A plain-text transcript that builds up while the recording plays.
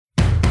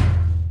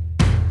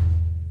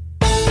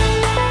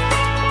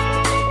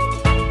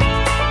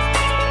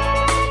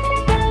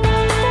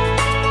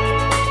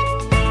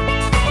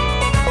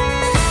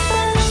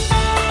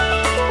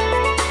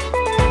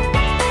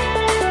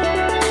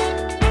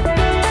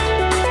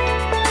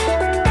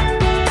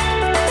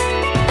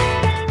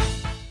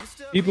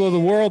People of the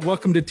world,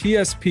 welcome to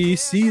TSP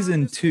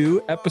Season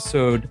 2,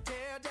 Episode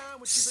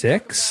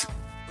 6.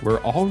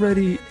 We're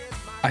already,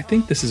 I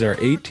think this is our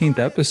 18th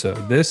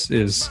episode. This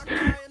is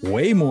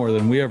way more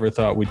than we ever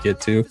thought we'd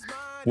get to.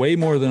 Way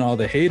more than all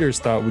the haters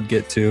thought we'd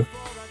get to.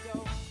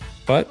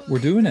 But we're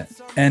doing it.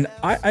 And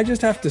I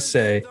just have to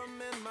say,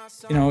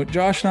 you know,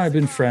 Josh and I have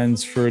been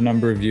friends for a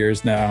number of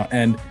years now.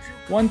 And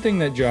one thing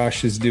that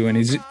Josh is doing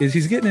is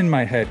he's getting in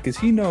my head because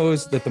he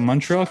knows that the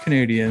Montreal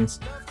Canadiens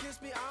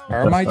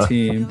are my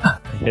team.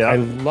 Yeah. I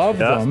love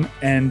them.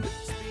 And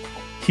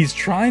he's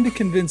trying to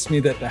convince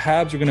me that the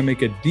Habs are going to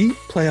make a deep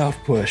playoff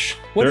push.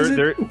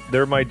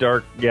 They're my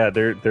dark. Yeah,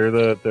 they're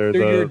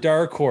your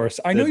dark horse.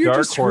 I know you're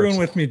just screwing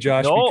with me,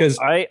 Josh, because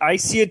I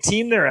see a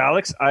team there,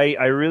 Alex.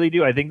 I really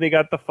do. I think they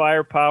got the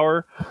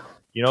firepower.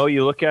 You know,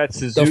 you look at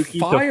Suzuki.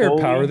 The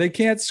firepower, they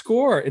can't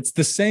score. It's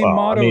the same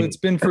motto it's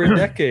been for a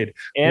decade.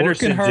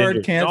 Anderson Working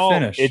hard, can't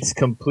finish. It's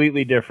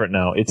completely different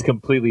now. It's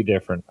completely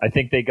different. I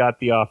think they got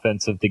the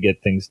offensive to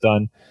get things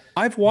done.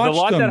 I've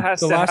watched them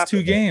the last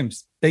two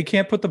games. They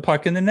can't put the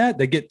puck in the net.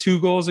 They get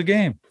 2 goals a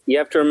game. You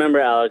have to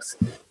remember, Alex,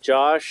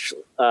 Josh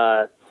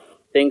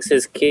thinks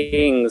his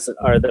Kings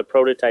are the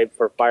prototype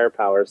for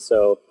firepower.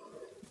 So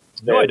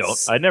no, I don't.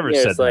 I never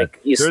said that.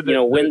 Like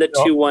win the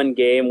 2-1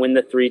 game, win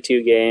the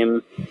 3-2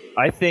 game.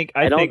 I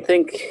don't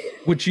think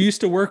which used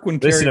to work when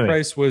Carey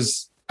Price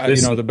was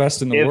the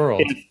best in the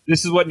world.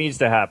 This is what needs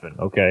to happen.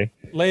 Okay,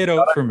 lay it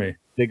out for me.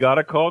 They got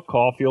to call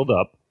Caulfield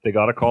up. They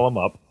got to call him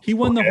up. He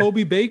won the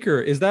Hobey Baker.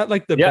 Is that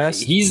like the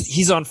best?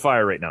 He's on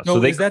fire right now.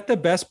 No, is that the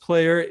best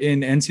player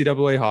in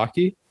NCAA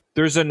hockey?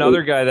 There's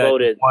another guy that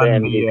voted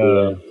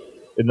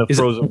in the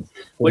Frozen,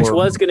 which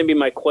was going to be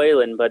Mike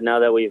Quaylen, but now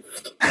that we've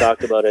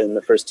talked about it in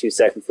the first 2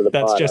 seconds of the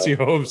pod, that's Jesse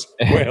Hobbs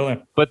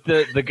Quaylen. But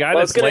the guy that's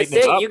I was going to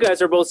say, you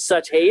guys are both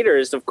such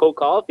haters of Cole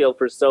Caulfield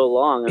for so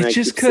long, and it's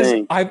just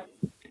because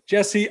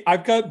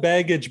I've got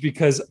baggage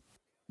because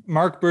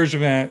Marc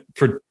Bergevin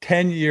for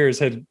 10 years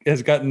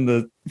has gotten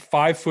the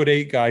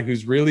 5'8" guy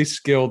who's really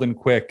skilled and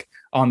quick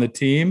on the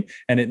team,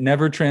 and it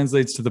never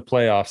translates to the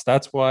playoffs.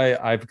 That's why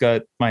I've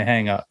got my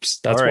hang-ups.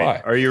 That's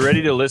why. Are you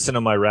ready to listen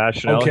to my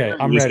rationale? Okay,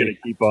 I'm ready. Gonna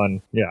keep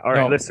on. Yeah. All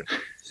right. Listen.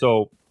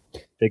 So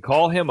they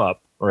call him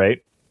up,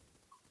 right?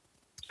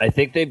 I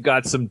think they've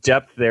got some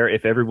depth there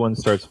if everyone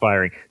starts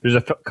firing. There's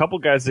a couple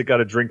guys that got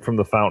a drink from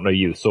the fountain of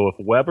youth. So if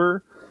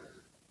Weber,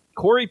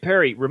 Corey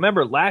Perry,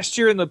 remember last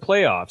year in the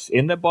playoffs,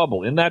 in the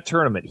bubble, in that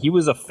tournament, he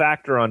was a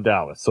factor on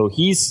Dallas. So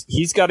he's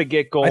got to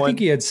get going. I think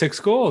he had 6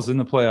 goals in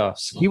the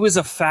playoffs. He was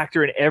a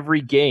factor in every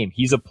game.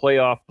 He's a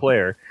playoff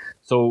player.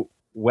 So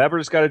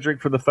Weber's got to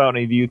drink from the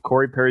fountain of youth.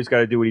 Corey Perry's got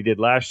to do what he did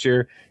last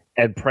year,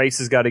 and Price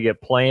has got to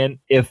get playing.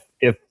 If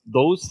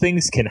those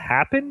things can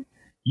happen,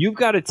 you've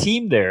got a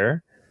team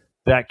there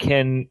that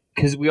can,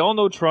 because we all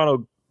know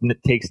Toronto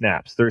takes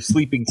naps. They're a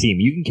sleeping team.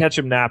 You can catch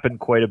them napping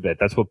quite a bit.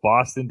 That's what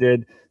Boston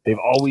did. They've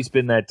always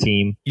been that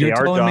team. You're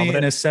telling me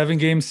in a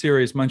 7-game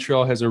series,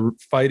 Montreal has a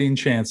fighting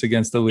chance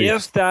against the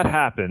Leafs? If that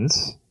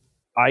happens,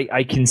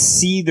 I can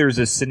see there's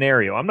a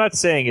scenario. I'm not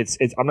saying it's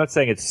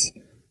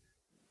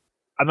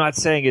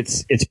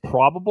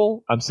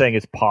probable. I'm saying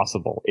it's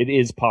possible. It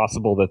is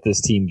possible that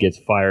this team gets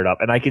fired up,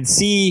 and I can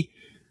see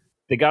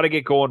they got to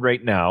get going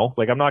right now.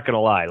 Like, I'm not going to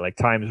lie. Like,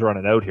 time's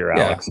running out here,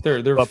 Alex.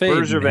 Yeah, they're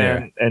fading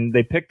here. And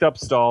they picked up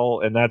Stahl,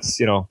 and that's,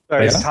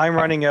 Is time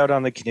running out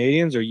on the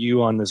Canadians or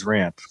you on this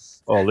rant?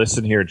 Oh,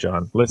 listen here,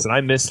 John. Listen,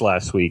 I missed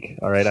last week.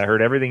 All right, I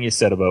heard everything you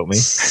said about me,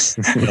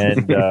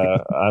 and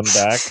I'm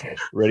back,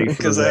 ready for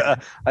because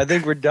I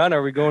think we're done.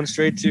 Are we going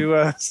straight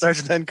to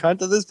Sergeant and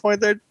Cunt at this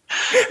point? There,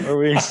 are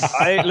we?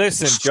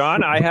 Listen,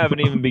 John. I haven't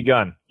even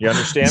begun. You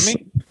understand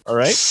me? All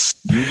right.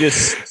 You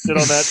just sit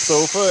on that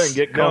sofa and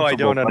get comfortable. No, I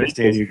don't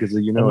understand you because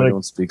I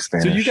don't speak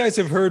Spanish. So you guys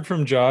have heard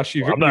from Josh.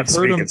 You've not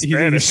heard him.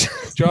 Spanish.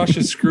 Josh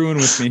is screwing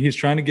with me. He's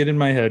trying to get in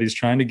my head. He's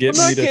trying to get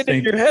me to think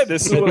in your head.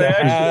 This is that what the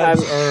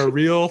Habs are a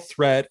real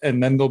threat,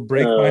 and then they'll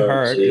break my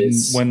heart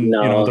when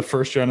the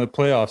first round of the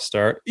playoffs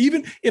start.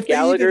 Even if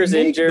Gallagher's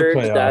injured,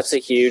 that's a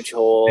huge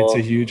hole. It's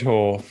a huge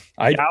hole.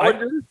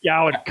 Gallagher,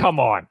 come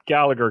on.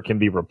 Gallagher can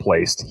be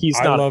replaced.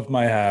 I love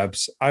my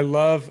Habs. I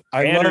love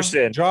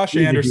Anderson. Josh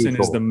Anderson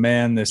is the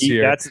man this year.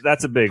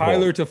 That's a big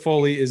Tyler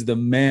Toffoli is the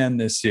man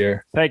this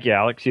year. Thank you,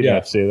 Alex. You didn't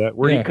have to say that.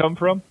 Where did he come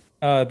from?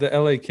 The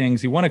LA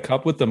Kings. He won a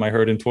cup with them, I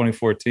heard, in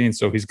 2014.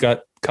 So he's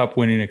got cup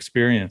winning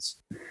experience.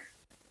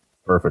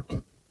 Perfect.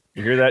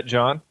 You hear that,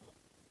 John?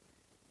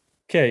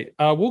 Okay,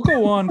 we'll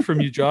go on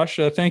from you, Josh.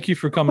 Thank you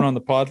for coming on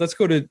the pod. Let's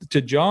go to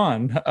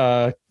John,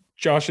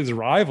 Josh's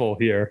rival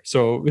here.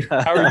 So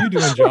how are you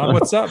doing, John?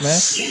 What's up,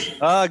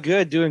 man?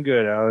 Good, doing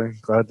good. I'm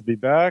glad to be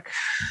back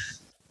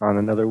on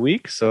another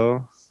week.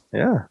 So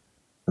yeah,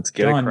 let's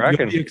get it cracking.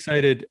 You'll be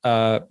excited.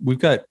 We've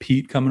got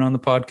Pete coming on the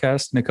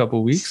podcast in a couple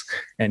of weeks,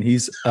 and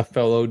he's a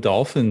fellow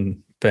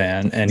Dolphin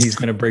fan, and he's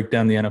going to break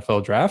down the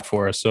NFL draft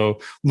for us.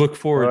 So look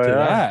forward to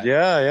that.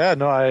 Yeah.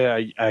 No,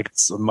 I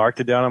marked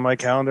it down on my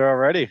calendar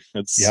already.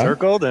 It's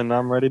circled, and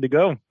I'm ready to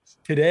go.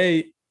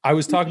 Today, I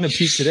was talking to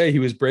Pete today. He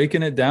was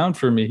breaking it down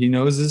for me. He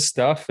knows his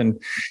stuff,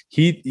 and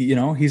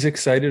he's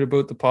excited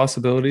about the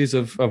possibilities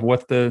of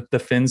what the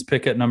Finns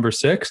pick at number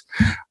 6.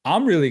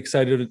 I'm really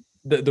excited.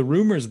 The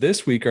rumors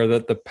this week are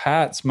that the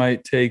Pats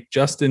might take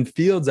Justin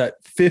Fields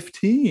at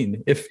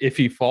 15 if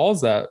he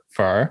falls that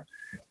far,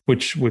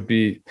 which would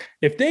be,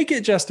 if they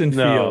get Justin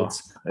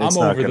Fields, I'm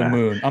over the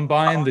moon. I'm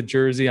buying the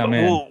jersey. I'm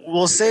in.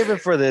 We'll save it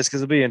for this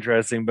because it'll be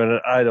interesting,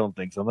 but I don't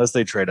think so unless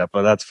they trade up.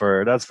 But that's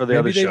for the other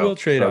show. Maybe they will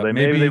trade up.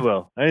 Maybe they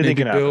will. Anything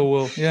can happen. Bill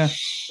will.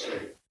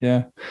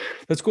 Yeah.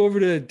 Let's go over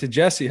to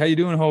Jesse. How you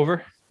doing,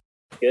 Hover?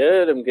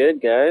 Good. I'm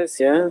good, guys.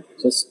 Yeah.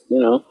 Just,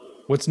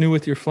 What's new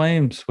with your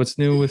Flames? What's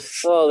new with?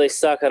 Oh, they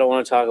suck. I don't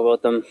want to talk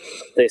about them.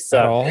 They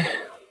suck. At all?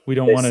 We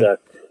don't want to.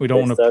 We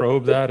don't want to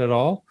probe that at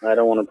all. I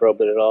don't want to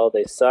probe it at all.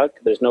 They suck.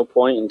 There's no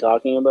point in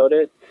talking about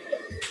it.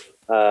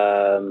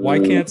 Why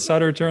can't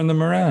Sutter turn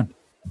them around?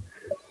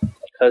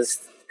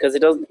 Because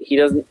it doesn't. He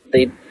doesn't.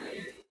 They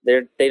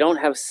don't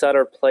have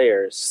Sutter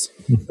players.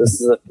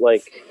 This is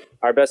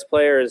our best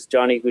player is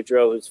Johnny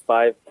Gaudreau, who's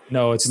 5.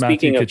 No, it's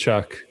Matthew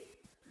Tkachuk.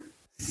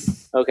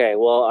 Okay,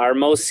 well, our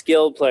most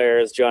skilled player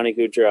is Johnny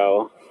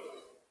Gaudreau.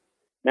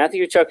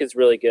 Matthew Tkachuk is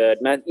really good.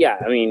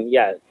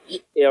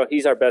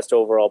 He's our best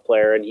overall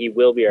player, and he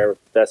will be our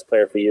best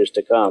player for years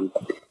to come.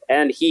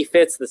 And he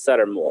fits the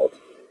Sutter mold.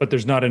 But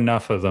there's not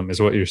enough of them,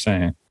 is what you're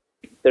saying.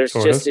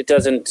 It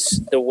doesn't,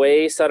 the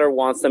way Sutter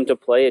wants them to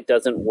play, it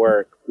doesn't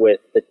work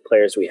with the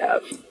players we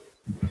have.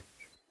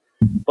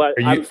 But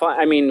I'm fine.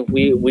 I mean,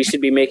 we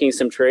should be making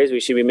some trades. We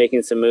should be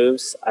making some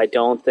moves. I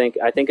think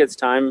it's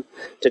time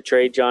to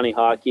trade Johnny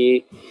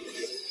Hockey.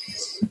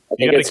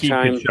 You got to keep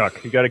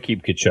Tkachuk. You got to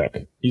keep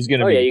Tkachuk. He's going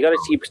to be. Oh, yeah, you got to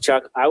keep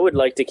Tkachuk. I would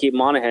like to keep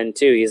Monahan,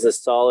 too. He's a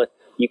solid.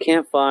 You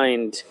can't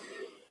find,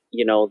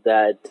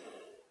 that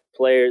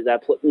player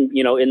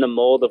in the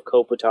mold of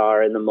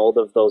Kopitar, in the mold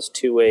of those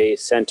two-way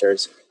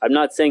centers. I'm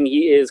not saying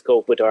he is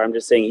Kopitar. I'm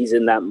just saying he's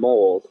in that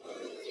mold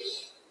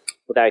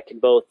that can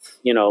both,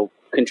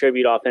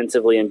 contribute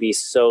offensively and be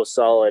so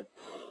solid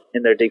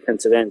in their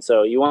defensive end.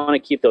 So you want to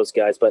keep those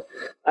guys, but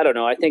I don't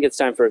know. I think it's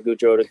time for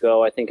Gaudreau to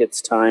go. I think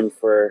it's time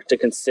to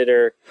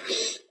consider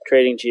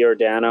trading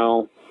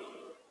Giordano.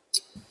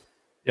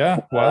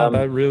 Yeah, wow,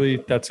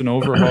 that's an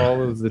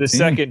overhaul of the team.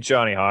 Second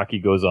Johnny Hockey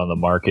goes on the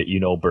market,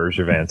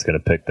 Bergevin's going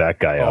to pick that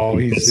guy up.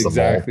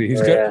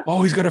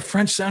 Oh, he's got a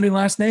French-sounding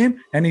last name,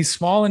 and he's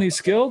small and he's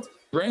skilled.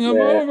 Bring him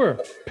over.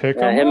 Pick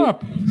him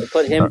up.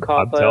 Put him,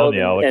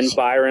 Coppola, and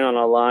Byron on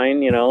a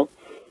line,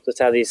 Just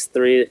have these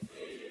 3.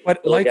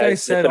 But like I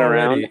said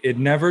already, it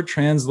never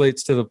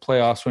translates to the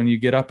playoffs when you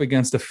get up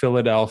against a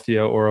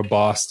Philadelphia or a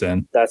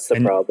Boston. That's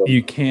the problem.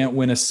 You can't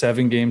win a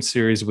 7-game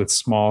series with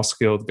small,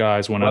 skilled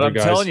guys. I'm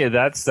telling you,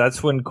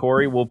 that's when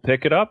Corey will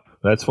pick it up.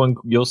 That's when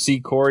you'll see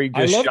Corey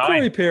just shine. I love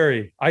Corey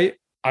Perry.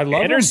 I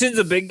love Anderson's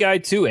him. a big guy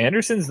too.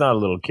 Anderson's not a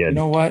little kid. You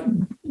know what?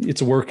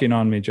 It's working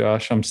on me,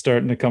 Josh. I'm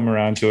starting to come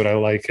around to it. I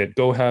like it.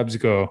 Go Habs,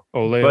 go.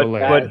 Ole.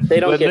 But they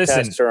don't get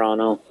past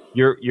Toronto.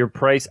 Your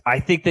price, I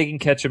think they can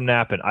catch him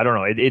napping. I don't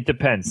know. It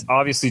depends.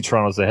 Obviously,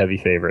 Toronto's a heavy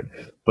favorite,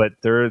 but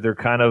they're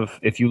kind of,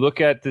 if you look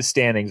at the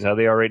standings, how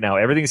they are right now,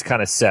 everything's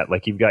kind of set.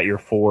 Like you've got your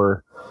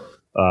 4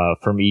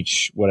 from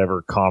each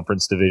whatever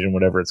conference division,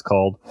 whatever it's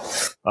called.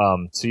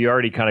 So you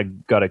already kind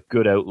of got a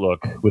good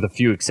outlook, with a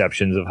few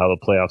exceptions of how the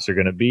playoffs are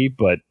going to be.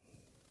 But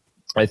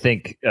I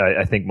think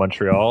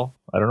Montreal.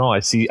 I don't know. I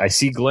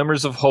see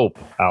glimmers of hope,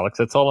 Alex.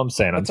 That's all I'm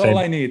saying. That's all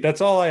I need.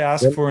 That's all I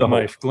ask for in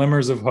life.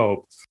 Glimmers of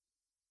hope.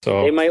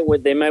 So they might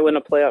win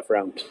a playoff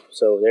round.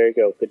 So there you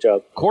go. Good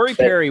job. Corey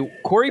Perry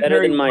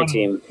than my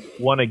team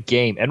won a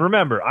game. And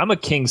remember, I'm a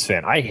Kings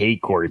fan. I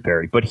hate Corey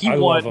Perry, but I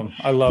love him.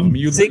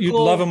 You'd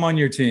love him on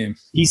your team.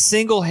 He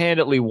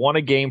single-handedly won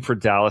a game for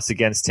Dallas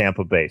against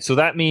Tampa Bay. So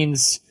that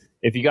means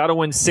if you got to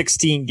win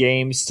 16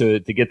 games to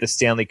get the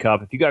Stanley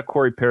Cup, if you got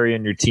Corey Perry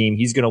on your team,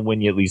 he's going to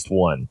win you at least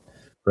 1,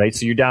 right?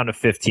 So you're down to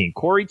 15.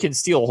 Corey can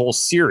steal a whole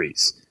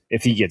series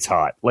if he gets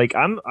hot. I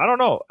don't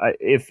know.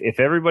 If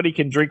everybody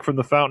can drink from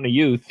the fountain of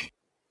youth,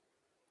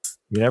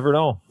 you never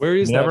know. Where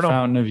is that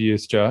fountain of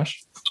youth,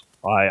 Josh?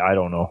 I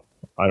don't know.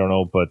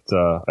 But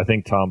I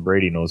think Tom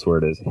Brady knows where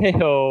it is.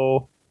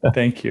 Hey-ho.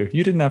 Thank you.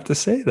 You didn't have to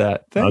say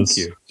that. Thank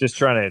you. Just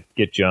trying to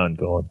get John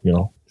going,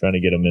 trying to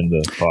get him in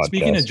the podcast.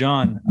 Speaking of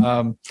John,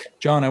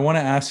 I want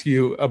to ask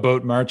you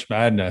about March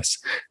Madness.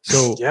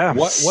 So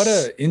what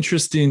a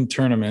interesting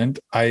tournament.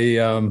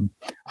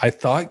 I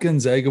thought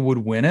Gonzaga would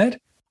win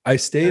it. I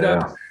stayed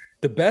up.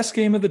 The best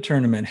game of the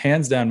tournament,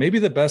 hands down, maybe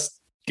the best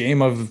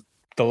game of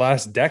the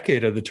last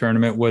decade of the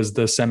tournament was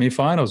the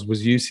semifinals,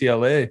 was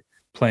UCLA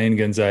playing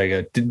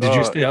Gonzaga. Did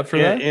you stay up for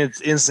that?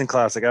 It's instant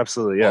classic.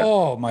 Absolutely. Yeah.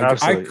 Oh my God.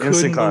 I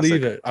couldn't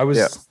believe it. I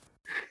was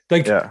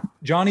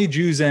Johnny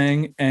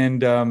Juzang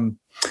and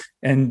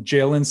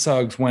Jalen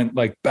Suggs went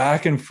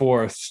back and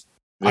forth.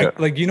 Yeah.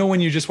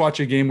 When you just watch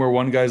a game where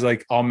one guy's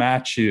like, I'll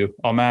match you.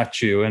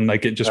 And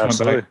it just went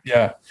back.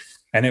 Yeah.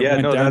 And it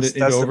went down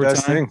into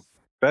overtime.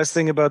 Best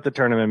thing about the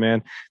tournament,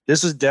 man,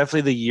 this was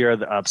definitely the year of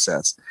the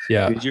upsets.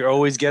 Yeah. Because you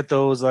always get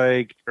those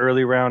like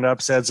early round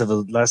upsets of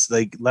a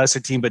lesser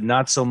team, but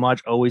not so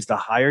much always the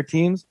higher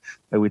teams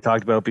that we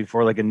talked about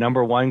before. Like a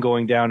number one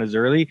going down as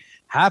early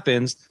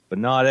happens, but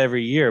not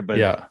every year. But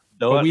yeah.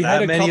 though But we had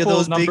that a many of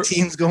couple those big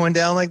teams going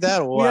down like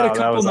that. Wow, we had a that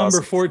couple was number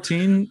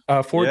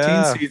awesome.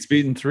 14 seeds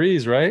beating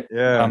threes, right?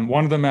 Yeah.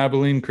 One of them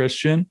Abilene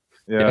Christian.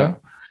 Yeah.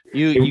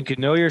 You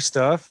can know your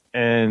stuff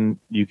and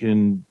you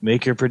can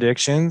make your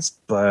predictions,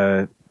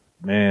 but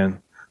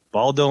man,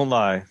 ball don't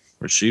lie.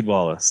 Rasheed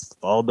Wallace,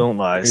 ball don't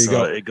lie.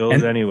 So it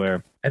goes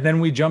anywhere. And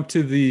then we jumped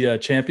to the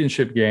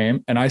championship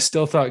game, and I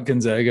still thought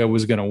Gonzaga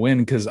was going to win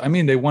because, I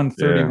mean, they won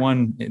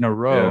 31 in a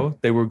row. Yeah.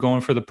 They were going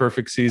for the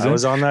perfect season. I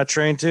was on that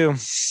train too.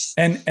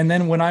 And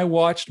then when I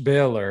watched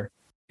Baylor,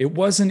 it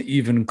wasn't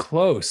even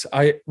close.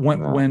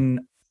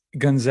 When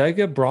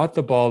Gonzaga brought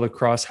the ball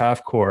across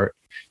half court,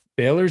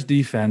 Baylor's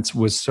defense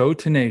was so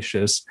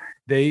tenacious.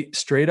 They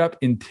straight up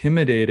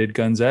intimidated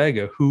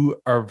Gonzaga, who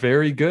are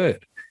very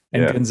good.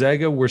 And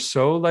Gonzaga were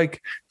so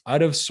like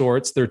out of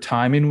sorts. Their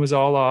timing was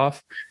all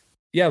off.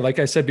 Yeah, like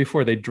I said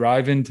before, they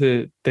drive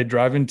into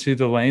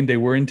the lane. They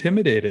were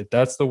intimidated.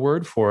 That's the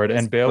word for it.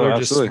 And Baylor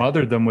just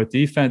smothered them with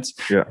defense.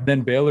 Yeah.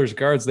 Then Baylor's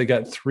guards, they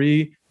got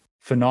three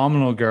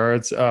phenomenal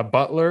guards.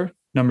 Butler,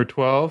 number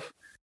 12,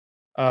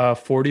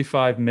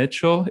 45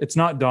 Mitchell. It's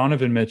not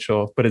Donovan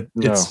Mitchell, but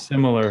it's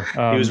similar.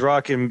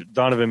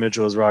 Donovan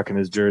Mitchell was rocking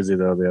his jersey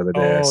though the other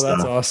day. Oh,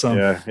 that's awesome.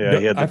 Yeah.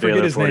 He had the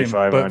Baylor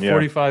 45 name, on.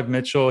 45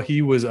 Mitchell,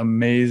 he was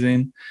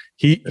amazing.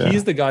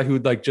 He's the guy who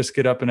would like just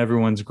get up in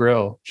everyone's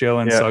grill,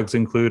 Jalen Suggs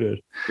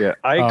included. Yeah,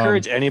 I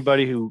encourage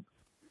anybody who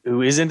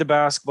is into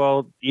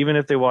basketball, even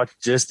if they watch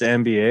just the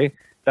NBA,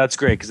 that's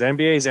great because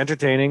NBA is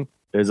entertaining.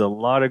 There's a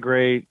lot of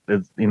great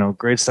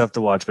stuff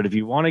to watch. But if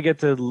you want to get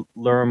to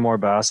learn more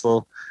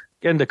basketball,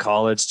 get into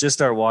college, just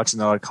start watching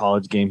the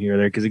college game here or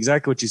there. Because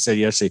exactly what you said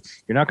yesterday,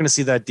 you're not going to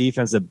see that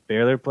defense that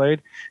Baylor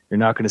played. You're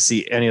not going to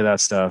see any of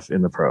that stuff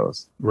in the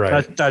pros.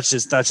 Right. That's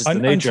just the nature of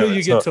it. Until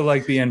you get to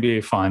like the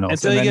NBA finals.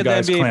 Until you get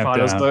the NBA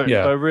finals.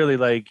 But really,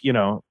 like,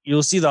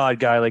 you'll see the odd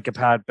guy like a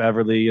Pat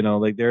Beverly,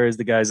 like there is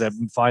the guys that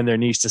find their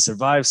niche to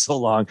survive so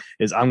long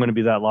is I'm going to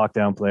be that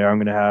lockdown player. I'm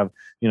going to have,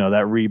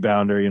 that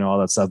rebounder, all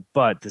that stuff.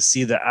 But to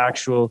see the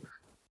actual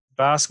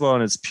basketball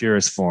in its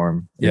purest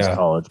form is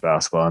college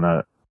basketball.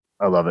 And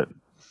I love it.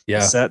 Yeah.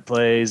 The set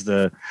plays,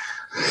 the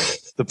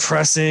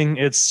pressing.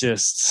 It's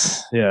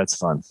just, it's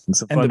fun.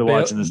 It's fun to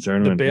watch in this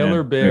tournament. The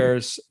Baylor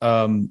Bears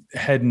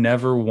had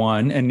never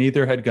won, and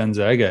neither had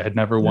Gonzaga, had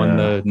never won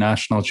the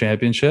national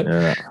championship.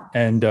 Yeah.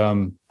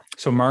 And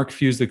so Mark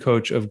Few's the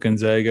coach of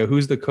Gonzaga.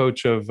 Who's the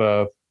coach of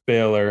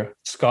Baylor?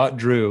 Scott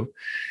Drew.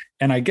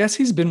 And I guess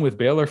he's been with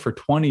Baylor for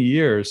 20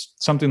 years,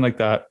 something like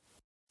that.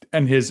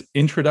 And his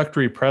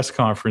introductory press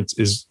conference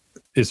is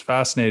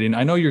fascinating.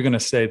 I know you're going to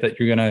say that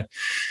you're going to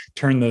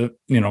turn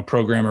the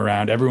program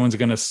around. Everyone's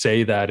going to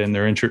say that in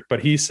their intro, but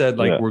he said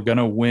we're going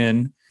to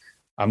win.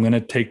 I'm going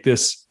to take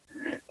this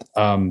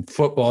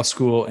football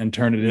school and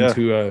turn it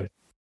into a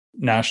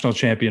national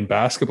champion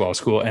basketball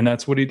school, and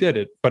that's what he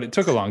did. But it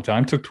took a long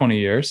time, took 20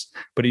 years,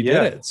 but he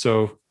did it.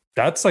 So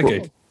that's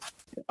like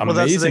amazing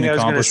that's the thing I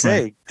was going to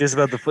accomplishment. say just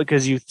about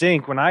because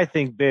when I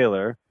think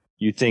Baylor,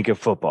 you think of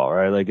football,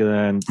 right? Like, and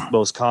then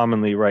most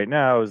commonly right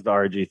now is the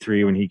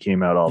RG3 when he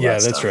came out.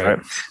 That's stuff, right.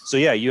 So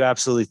you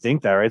absolutely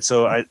think that, right?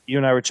 So you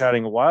and I were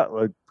chatting a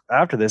while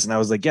after this, and I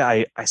was like,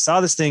 I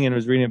saw this thing and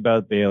was reading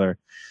about Baylor,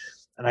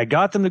 and I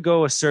got them to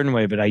go a certain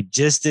way, but I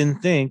just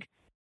didn't think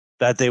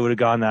that they would have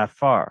gone that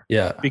far.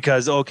 Yeah,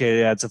 because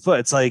it's a foot.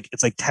 It's like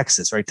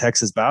Texas, right?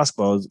 Texas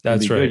basketball is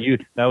that's right.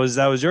 Good. That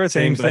was your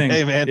thing. But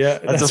hey, man,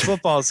 that's a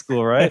football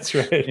school, right? That's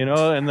right.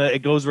 And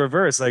it goes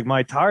reverse. Like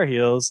my Tar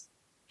Heels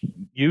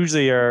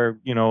usually are,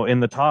 in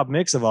the top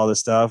mix of all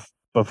this stuff,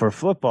 but for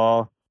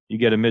football, you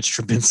get a Mitch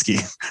Trubinsky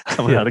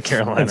coming out of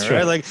Carolina,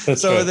 right? Like,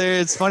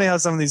 it's funny how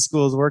some of these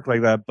schools work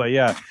like that. But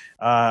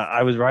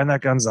I was riding that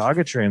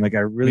Gonzaga train. Like, I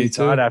really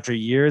thought after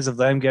years of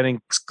them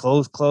getting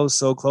so close,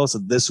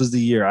 that this was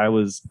the year I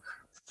was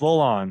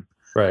full on.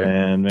 Right.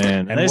 And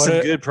there's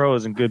some good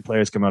pros and good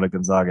players come out of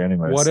Gonzaga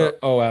anyway.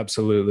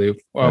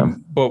 Absolutely.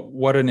 But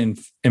what an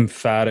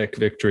emphatic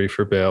victory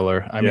for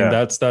Baylor. I mean,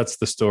 that's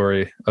the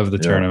story of the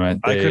tournament.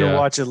 I couldn't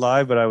watch it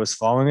live, but I was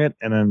following it.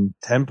 And then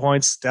 10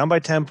 points, down by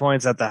 10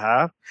 points at the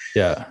half.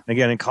 Yeah.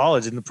 Again, in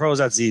college, in the pros,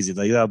 that's easy.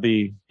 Like, that'll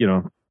be,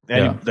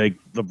 like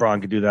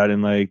LeBron could do that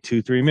in like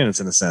 2-3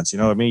 minutes in a sense. You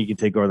know what I mean? You can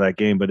take over that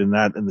game. But in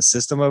the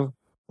system of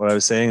what I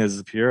was saying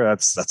is pure.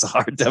 That's a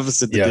hard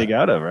deficit to dig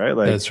out of, right?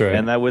 Like, that's right.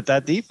 And that with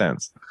that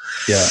defense.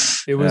 Yeah,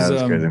 it was.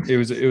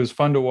 It was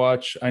fun to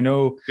watch. I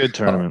know. Good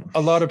tournament.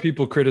 A lot of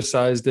people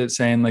criticized it,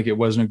 saying like it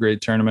wasn't a great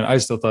tournament. I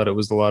still thought it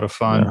was a lot of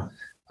fun.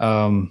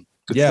 The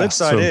flip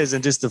side is,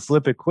 and just to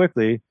flip it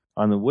quickly,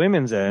 on the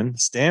women's end,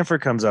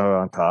 Stanford comes out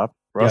on top.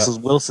 Russell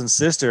Wilson's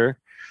sister,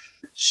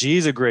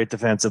 she's a great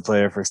defensive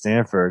player for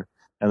Stanford.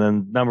 And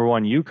then number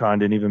 1 UConn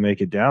didn't even make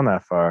it down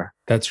that far.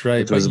 That's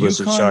right. Which was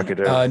a shock at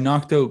UConn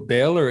knocked out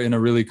Baylor in a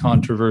really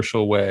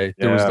controversial way.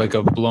 There was like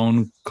a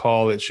blown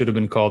call. It should have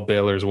been called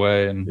Baylor's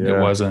way, and it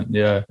wasn't.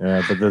 Yeah.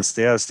 Yeah, but the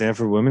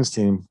Stanford women's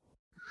team.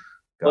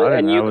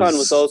 And UConn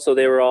was also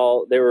they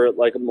were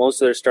like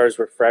most of their stars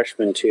were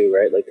freshmen too,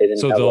 right? Like they didn't.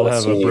 So have they'll a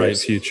have a bright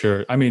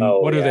future. I mean,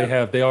 what do they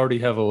have? They already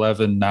have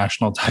 11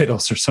 national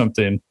titles or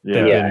something.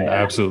 They've been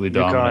absolutely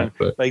dominant.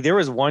 But like there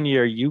was one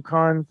year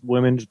UConn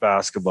women's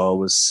basketball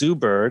was Sue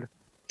Bird,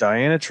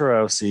 Diana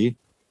Taurasi.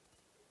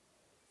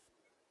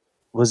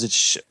 Was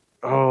it?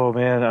 Oh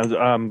man,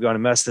 I'm going to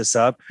mess this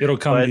up. It'll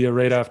come to you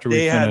right after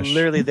we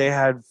finish. They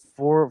had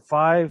 4 or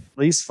 5, at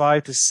least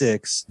 5 to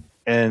 6,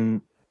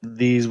 and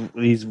these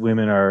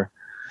women are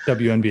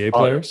WNBA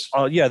players.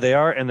 Oh yeah, they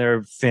are, and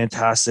they're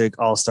fantastic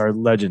all-star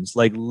legends,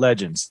 like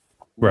legends,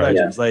 right?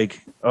 Legends, like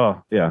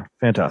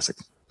fantastic.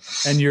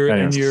 And you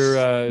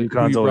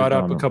brought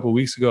up a couple of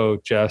weeks ago,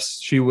 Jess.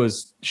 She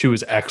was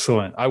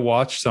excellent. I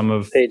watched some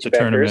of Paige the Beckers,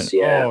 tournament.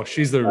 yeah. Oh,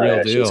 she's the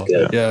real deal.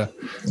 Yeah.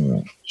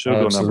 She'll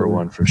go number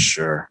 1 for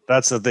sure.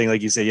 That's the thing.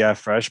 Like you say,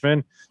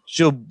 freshman,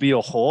 she'll be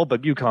a hole,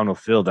 but UConn will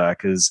fill that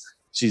because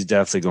she's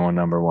definitely going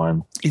number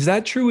 1. Is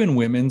that true in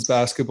women's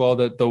basketball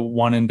that the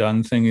one and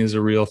done thing is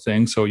a real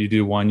thing? So you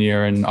do 1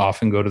 year and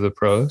often go to the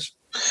pros?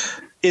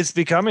 It's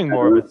becoming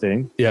more of a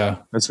thing. Yeah.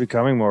 It's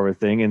becoming more of a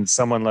thing. And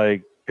someone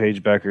like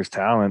Paige Becker's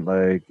talent,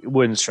 like it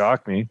wouldn't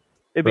shock me.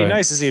 It'd be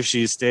nice to see if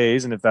she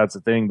stays and if that's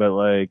a thing, but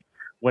like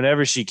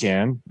whenever she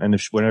can and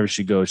whenever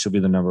she goes, she'll be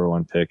the number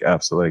 1 pick.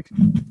 Absolutely.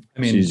 I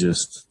mean, she's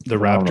just the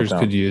Raptors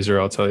could use her.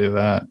 I'll tell you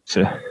that.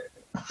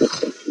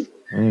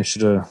 You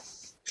should have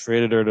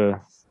traded her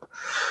to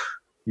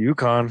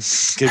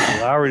UConn,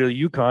 get Lowry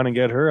to UConn and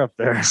get her up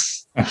there.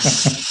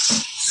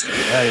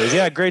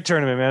 Anyways, great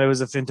tournament, man. It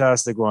was a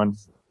fantastic one.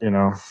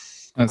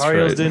 That's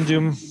Ariels didn't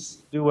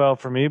do well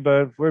for me,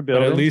 but we're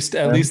building. But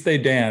at least they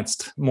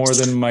danced more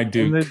than my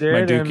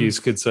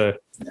Dukies could say.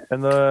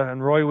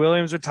 And Roy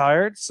Williams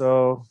retired,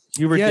 so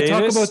Hubert Davis.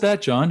 Talk about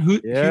that, John.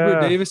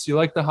 Hubert Davis, you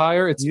like the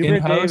hire? It's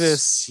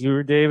in-house.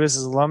 Hubert Davis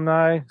is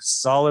alumni,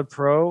 solid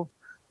pro,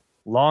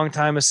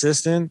 longtime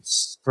assistant,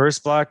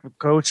 first black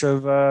coach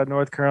of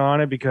North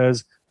Carolina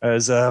because,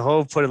 as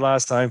Hove put it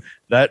last time,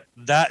 that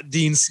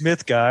Dean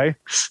Smith guy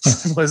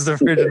was the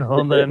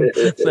original. And then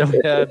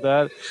we had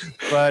that.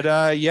 But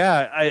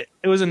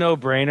it was a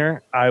no-brainer.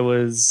 I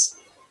was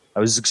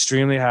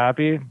extremely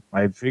happy.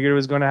 I figured it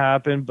was going to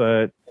happen,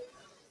 but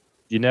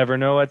you never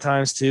know at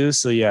times too.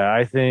 So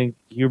I think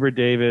Hubert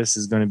Davis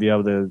is going to be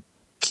able to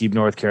keep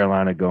North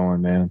Carolina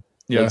going, man.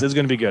 Yeah, it's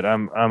going to be good.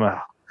 I'm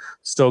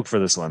stoked for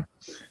this one.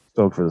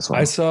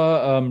 I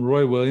saw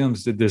Roy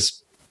Williams did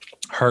this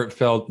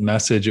heartfelt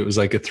message. It was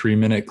like a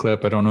 3-minute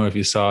clip. I don't know if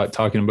you saw it,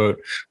 talking about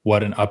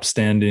what an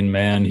upstanding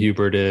man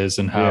Hubert is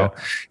and how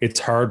it's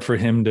hard for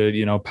him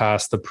to,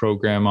 pass the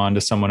program on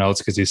to someone else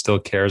because he still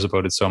cares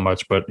about it so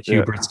much. But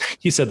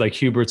he said like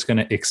Hubert's going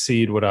to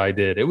exceed what I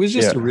did. It was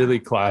just a really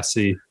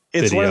classy.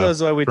 It's one of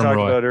those what we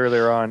talked about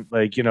earlier on,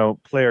 like,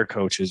 player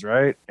coaches,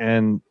 right?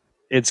 And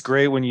it's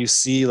great when you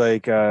see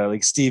like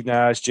Steve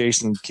Nash,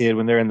 Jason Kidd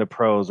when they're in the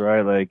pros,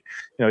 right? Like,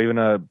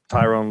 even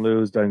Tyrone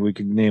Lue, we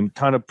could name a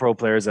ton of pro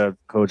players that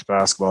coach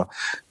basketball.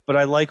 But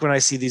I like when I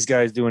see these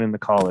guys doing in the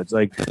college.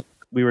 Like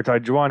we were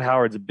talking, Juwan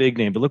Howard's a big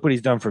name, but look what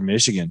he's done for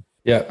Michigan.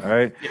 Yeah.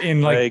 Right.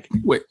 In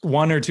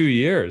 1 or 2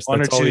 years.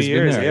 One or 2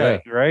 years. Yeah.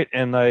 Right.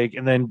 And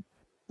then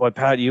what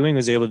Pat Ewing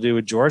was able to do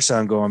with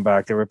Georgetown going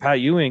back there, where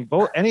Pat Ewing,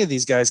 any of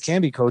these guys can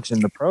be coached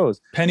in the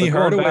pros. Penny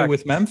Hardaway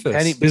with Memphis.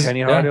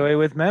 Penny Hardaway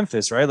with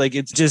Memphis, right? Like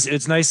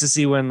it's nice to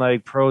see when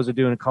like pros are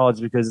doing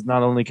college, because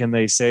not only can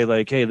they say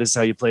like, hey, this is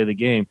how you play the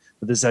game,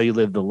 but this is how you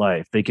live the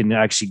life. They can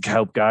actually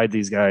help guide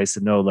these guys to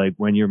know like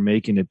when you're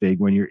making it big,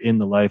 when you're in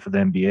the life of the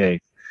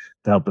NBA,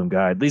 to help them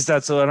guide. At least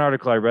that's an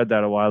article I read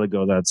that a while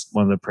ago. That's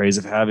one of the praise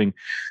of having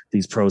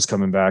these pros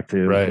coming back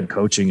to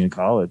coaching in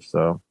college.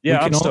 So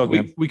I'm stoked.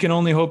 We can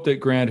only hope that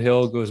Grant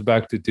Hill goes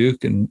back to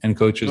Duke and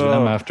coaches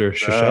them after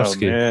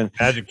Krzyzewski.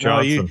 Magic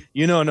Johnson.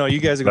 No, you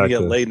guys are going to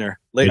get Leitner.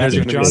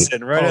 Magic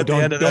Johnson right at the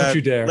end of that. Don't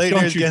you dare.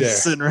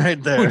 Leitner's sitting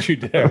right there. Don't you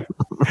dare.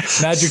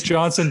 Magic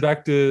Johnson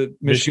back to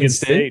Michigan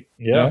State.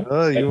 Yeah.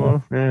 Oh, you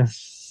want? Yeah.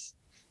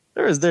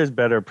 There's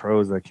better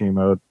pros that came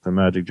out than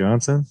Magic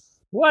Johnson.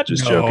 What?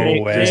 Just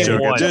joking.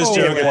 Just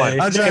joking.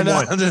 I'm trying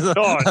to.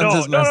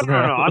 No.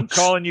 I'm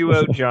calling you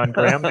out, John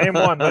Graham. Name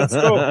one. Let's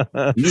go.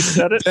 You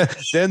said it.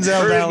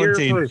 Denzel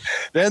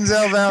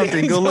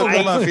Valentine. Go look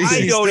him up.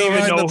 I don't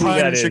even know who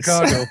that is.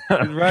 Chicago.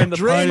 He's riding the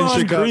pine in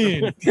Chicago.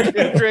 Green.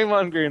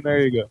 Draymond Green. There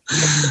you go.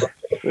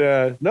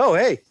 Yeah. No.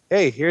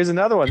 Hey. Here's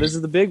another one. This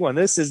is the big one.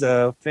 This is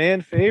a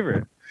fan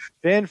favorite.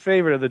 Fan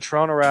favorite of the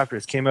Toronto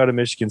Raptors came out of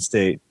Michigan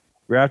State.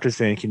 Raptors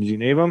fan. Can you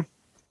name him?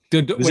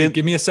 Wait,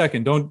 give me a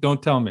second.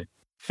 Don't tell me.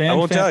 I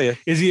won't tell you.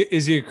 Is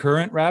he a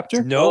current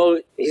Raptor?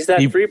 No, he's that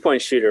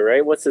 3-point shooter,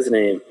 right? What's his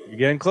name? You're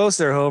getting close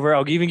there, Hover.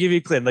 I'll even give you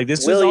a clip. Like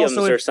this Williams was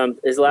also or some.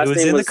 His last name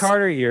was in the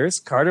Carter years.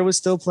 Carter was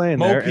still playing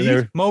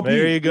there. Mo Pete.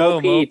 There you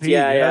go. Mo Pete.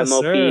 Yeah,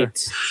 Mo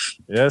Pete.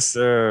 Yes,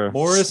 sir.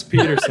 Morris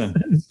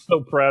Peterson. So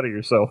proud of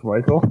yourself,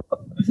 Michael.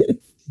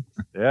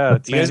 Yeah.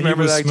 Do you guys he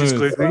remember was that just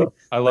smooth. quickly?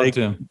 I loved Like,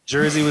 him.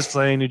 Jersey was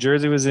playing. New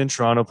Jersey was in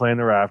Toronto playing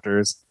the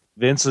Raptors.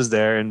 Vince was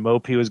there, and Mo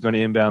P was going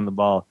to inbound the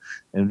ball,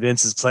 and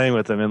Vince is playing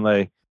with him and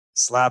like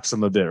slaps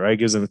him a bit, right?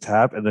 Gives him a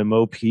tap, and then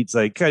Mo Pete's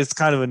like, it's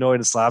kind of annoyed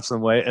and slaps him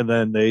away, and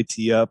then they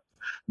tee up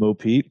Mo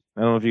Pete.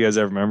 I don't know if you guys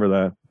ever remember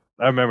that.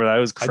 I remember that. It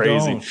was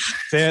crazy.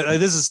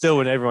 This is still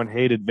when everyone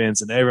hated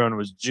Vince and everyone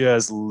was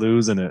just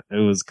losing it. It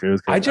was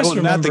crazy. I just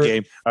remember the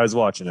game. I was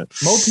watching it.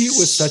 Mo Pete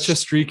was such a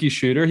streaky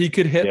shooter. He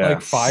could hit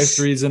like 5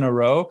 threes in a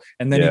row,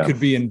 and then he could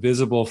be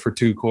invisible for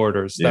 2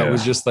 quarters. That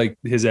was just like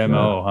his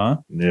MO, huh?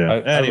 Yeah.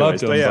 I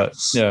loved him, but yeah.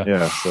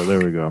 So there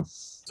we go.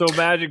 So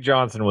Magic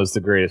Johnson was the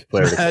greatest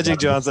player. Magic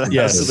Johnson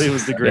absolutely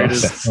was the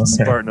greatest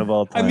Spartan of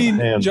all time. I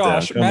mean,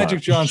 Josh,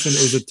 Magic Johnson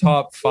is a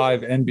top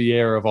 5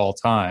 NBAer of all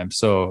time.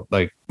 So,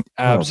 like,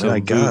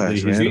 absolutely.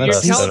 You're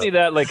telling me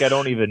that like I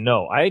don't even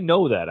know. I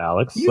know that,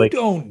 Alex. You like,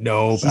 don't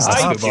know. He's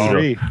top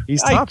 3.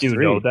 He's top 3. I do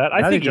know that.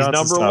 I think he's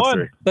number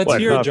 1. Let's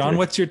hear it, John.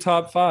 What's your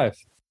top 5?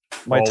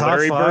 My top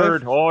Larry 5.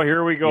 Bird. Oh,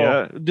 here we go.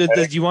 Yeah. Do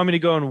you want me to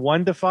go in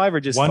 1 to 5 or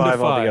just 1 5 to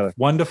 5 altogether?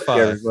 1 to 5.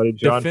 Everybody,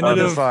 John,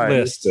 definitive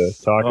list.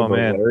 Talk about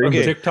Larry.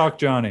 Okay. TikTok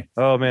Johnny.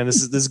 Oh man,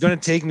 this is going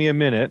to take me a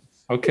minute.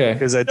 Okay.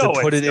 Because I had to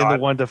put it in the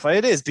 1 to 5.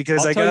 It is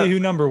because I'll tell you who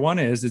number 1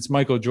 is. It's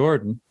Michael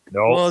Jordan.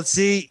 No. Well,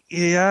 see,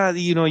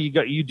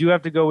 you do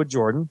have to go with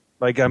Jordan.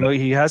 Like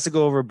he has to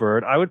go over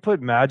Bird. I would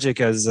put Magic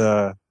as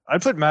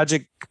I'd put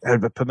Magic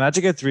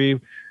at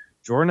 3,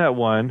 Jordan at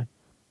 1.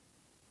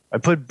 I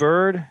put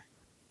Bird.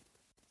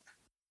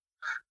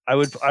 I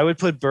would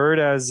put Bird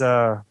as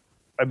I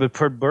would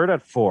put Bird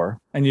at 4.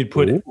 And you'd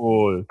put I'd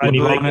put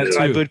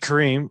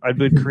Kareem. I'd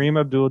put Kareem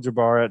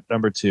Abdul-Jabbar at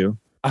number 2.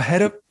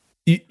 Ahead of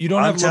you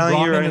don't have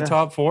LeBron in the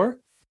top 4?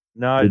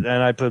 No, and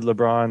I put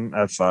LeBron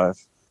at 5.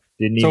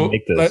 Didn't even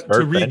make the start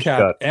to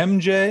recap,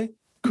 MJ,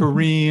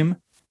 Kareem,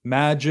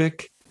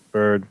 Magic,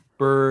 Bird,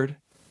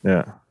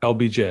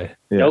 LBJ.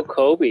 Yeah. No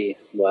Kobe.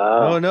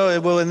 Wow.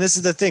 No. Well, and this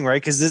is the thing,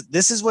 right? Because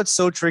this is what's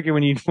so tricky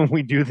when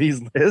we do these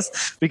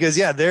lists. Because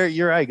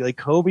you're right. Like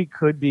Kobe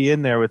could be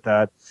in there with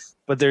that,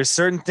 but there's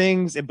certain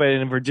things. But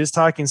if we're just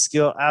talking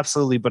skill,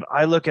 absolutely. But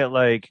I look at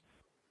like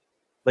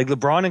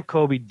LeBron and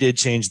Kobe did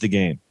change the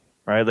game,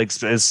 right? Like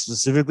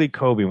specifically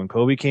Kobe. When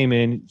Kobe came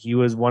in, he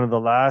was one of the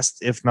last,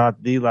 if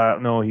not the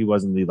last. No, he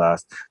wasn't the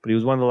last, but he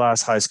was one of the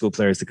last high school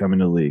players to come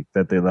into the league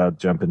that they allowed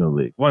to jump into the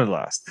league. One of the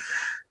last.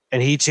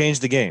 And he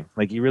changed the game.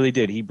 Like he really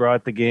did. He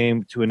brought the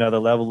game to another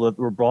level.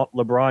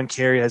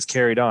 LeBron has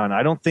carried on.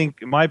 I don't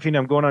think, in my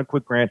opinion, I'm going on a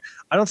quick rant.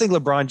 I don't think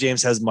LeBron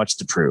James has much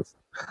to prove.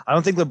 I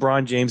don't think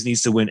LeBron James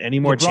needs to win any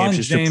more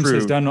championships to prove. LeBron James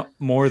has done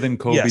more than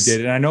Kobe did.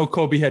 And I know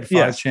Kobe had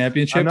 5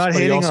 championships, but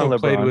he also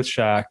played with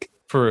Shaq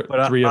for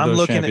 3 of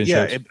those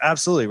championships.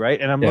 Absolutely, right?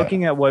 And I'm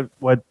looking at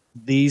what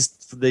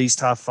these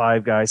top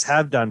 5 guys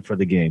have done for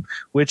the game,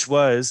 which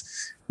was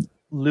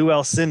Lou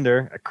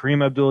Alcindor,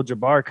 Kareem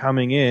Abdul-Jabbar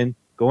coming in,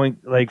 going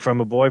like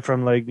from a boy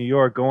from like New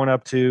York, going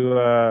up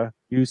to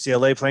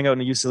UCLA, playing out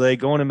in UCLA,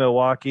 going to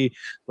Milwaukee,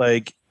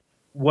 like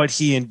what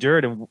he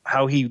endured and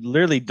how he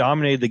literally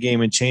dominated the game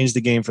and changed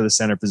the game for the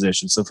center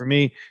position. So for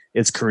me,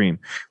 it's Kareem.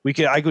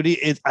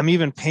 I'm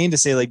even pained to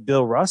say like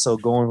Bill Russell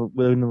going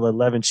winning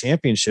 11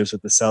 championships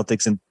with the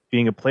Celtics and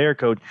being a player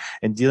coach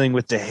and dealing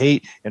with the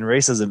hate and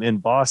racism in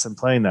Boston,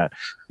 playing that.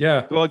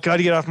 Yeah. Well, got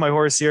to get off my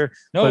horse here.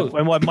 No.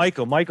 And what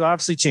Michael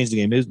obviously changed the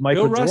game. It was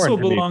Michael Bill Jordan. Russell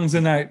belongs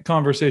in that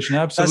conversation.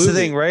 Absolutely. That's the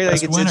thing, right?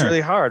 Like it's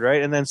really hard,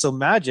 right? And then so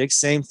Magic,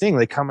 same thing.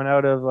 Like coming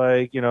out of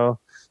like,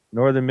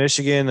 Northern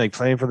Michigan, like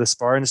playing for the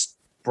Spartans,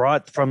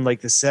 brought from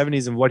like the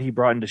 70s and what he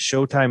brought into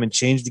Showtime and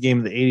changed the game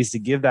in the 80s to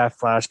give that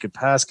flash, could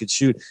pass, could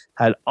shoot,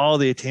 had all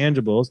the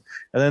intangibles.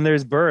 And then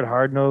there's Bird,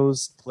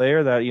 hard-nosed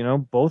player that,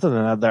 both of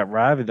them had that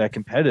rabid, that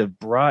competitive,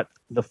 brought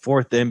the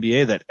 4th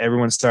NBA that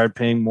everyone started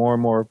paying more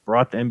and more,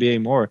 brought the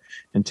NBA more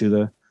into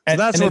the... So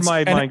that's where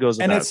my mind goes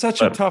with and that. It's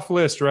such a tough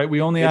list, right?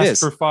 We only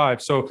asked for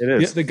 5. So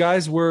the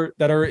guys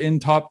that are in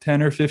top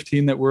 10 or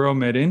 15 that we're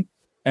omitting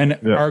and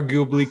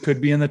arguably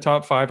could be in the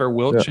top 5 are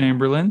Wilt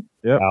Chamberlain,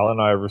 Allen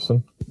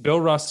Iverson,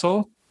 Bill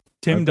Russell,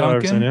 Tim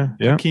Duncan,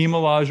 Hakeem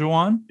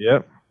Olajuwon,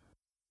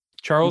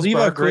 Charles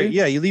Barkley.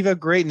 You leave out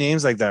great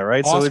names like that,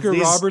 right?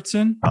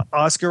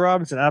 Oscar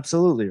Robertson,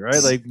 absolutely,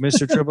 right? Like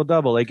Mr. Triple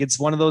Double. Like it's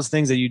one of those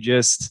things that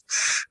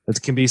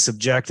it can be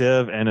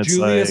subjective, and it's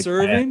Julius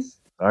Erving,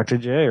 Dr.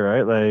 J,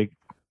 right? Like,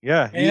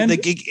 and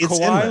it's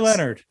Kawhi endless.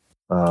 Leonard.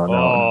 Oh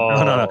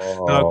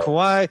no,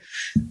 Kawhi.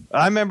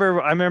 I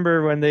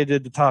remember when they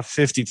did the top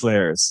 50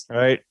 players,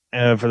 right?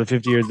 For the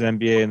 50 years of the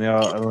NBA, and they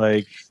all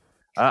like,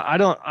 I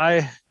don't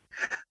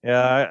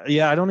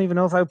even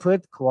know if I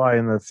put Kawhi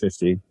in the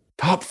 50.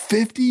 Top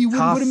 50? You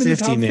wouldn't put him in the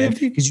top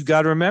 50? Because you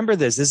got to remember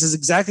this. This is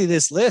exactly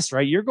this list,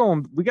 right?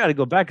 We got to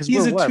go back because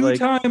he's a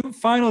 2-time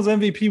Finals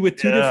MVP with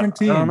 2 different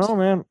teams. I don't know,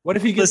 man. What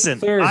if he gets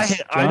third?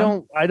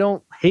 I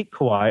don't hate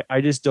Kawhi.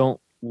 I just don't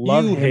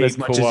love him as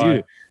much as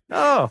you.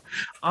 No,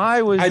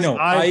 I know.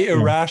 I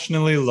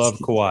irrationally love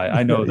Kawhi.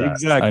 I know that.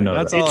 Exactly. I know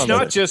That's that. all It's I'm not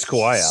saying. just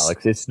Kawhi,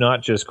 Alex. It's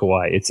not just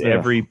Kawhi. It's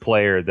every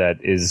player that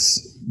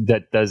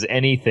does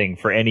anything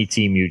for any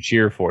team you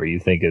cheer for. You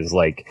think is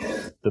like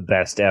the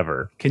best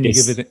ever. Can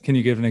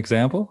you give an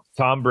example?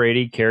 Tom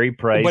Brady, Carey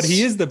Price? But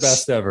he is the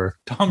best ever.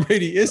 Tom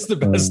Brady is the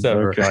best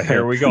ever. Okay,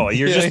 here we go.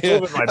 You're just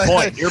proving my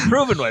point. You're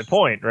proving my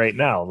point right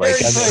now. Like,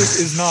 Carey Price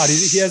is not.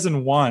 He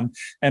hasn't won,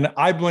 and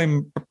I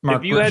blame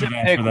Mark if you had to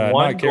Bergevin pick for that,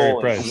 one not Carey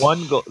goal, Price.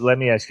 let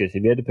me ask you this: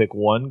 if you had to pick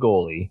one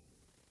goalie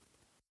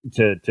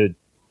to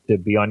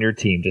be on your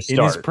team to In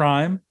start his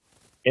prime.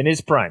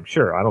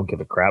 sure, I don't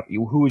give a crap.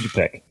 Who would you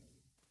pick?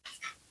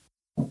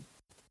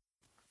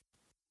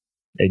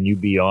 And you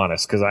be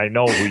honest, because I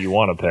know who you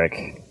want to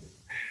pick.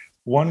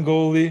 One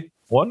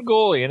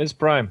goalie In his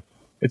prime.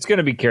 It's going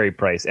to be Carey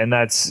Price, and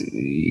that's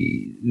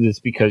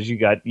because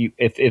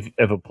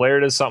if a player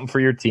does something for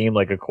your team,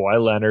 like a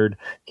Kawhi Leonard,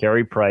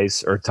 Carey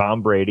Price, or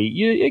Tom Brady,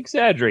 you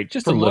exaggerate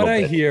just a From little what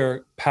bit. I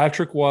hear,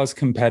 Patrick Waugh's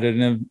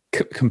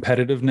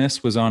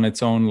competitiveness was on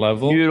its own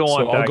level. You don't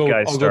want that guy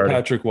I'll go starting.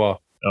 Patrick Waugh.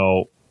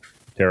 Oh,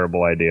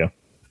 terrible idea.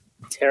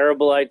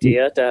 Terrible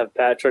idea to have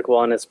Patrick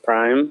Waugh in his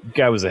prime.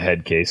 Guy was a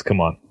head case. Come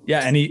on.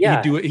 Yeah, and he'd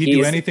do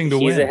anything to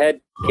win. He's a head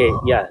case.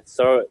 Yeah,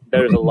 so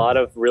there's a lot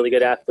of really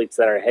good athletes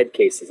that are head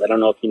cases. I don't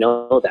know if you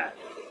know that.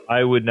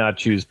 I would not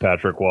choose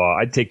Patrick Waugh.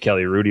 I'd take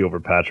Kelly Rudy over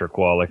Patrick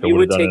Waugh, like You I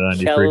would would have done in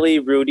take 93. Kelly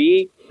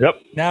Rudy.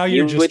 Yep. Now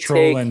you're You just would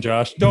trolling, take-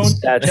 Josh. Don't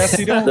That's-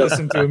 Jesse, don't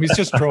listen to him. He's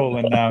just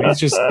trolling now.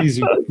 He's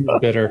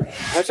bitter.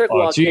 Patrick Oh,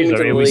 Waugh geez, came into I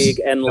mean, the we league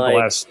spent and the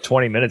last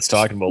 20 minutes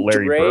talking about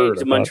Larry Bird. I dragged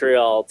thought.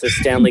 Montreal to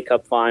Stanley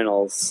Cup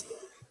Finals.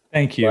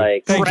 Thank you.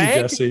 Like- Thank you,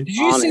 Dragged? Jesse. Did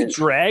you say On it.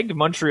 dragged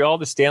Montreal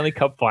to Stanley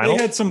Cup They final?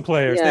 had some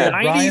players. Yeah. They had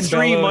Ryan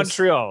 93 Bellows,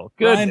 Montreal.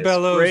 Ryan Goodness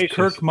Bellows, gracious.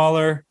 Kirk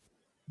Muller.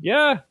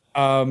 Yeah.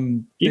 They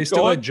Keep still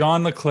going. had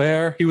John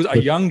LeClaire. He was a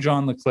young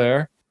John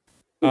LeClaire.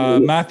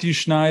 Matthew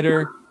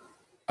Schneider,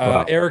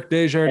 Wow. Eric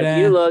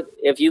Desjardins.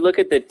 If you look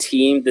at the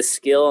team, the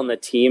skill on the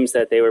teams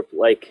that they were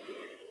like,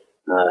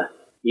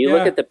 you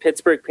look Yeah. at the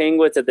Pittsburgh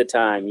Penguins at the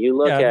time. You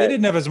look they at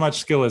didn't have as much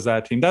skill as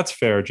that team. That's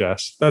fair,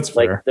 Jess. That's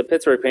like fair. the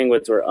Pittsburgh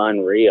Penguins were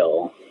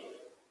unreal.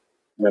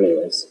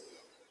 Anyways,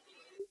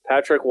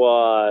 Patrick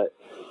Waugh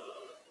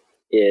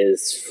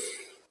is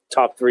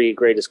top 3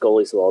 greatest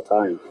goalies of all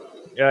time.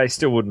 Yeah, I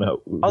still wouldn't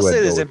know. I'll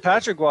say this: and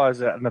Patrick Waugh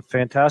is a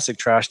fantastic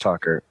trash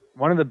talker.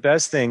 One of the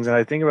best things, and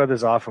I think about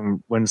this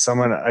often when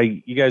someone,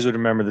 you guys would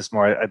remember this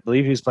more. I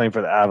believe he was playing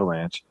for the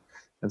Avalanche,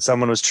 and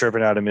someone was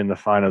chirping at him in the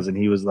finals, and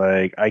he was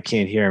like, "I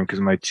can't hear him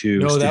because my two."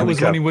 No, that Stanley was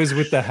Cup." when he was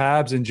with the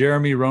Habs, and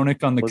Jeremy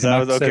Roenick on the Was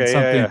that- Canucks said okay,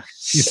 something. yeah.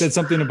 He said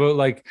something about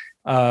like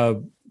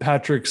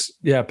Patrick's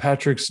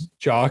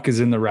jock is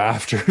in the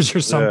rafters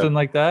or something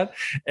like that.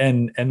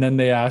 And then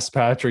they asked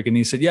Patrick, and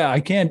he said, "Yeah,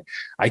 I can't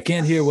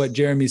hear what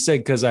Jeremy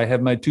said because I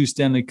have my 2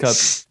 Stanley Cup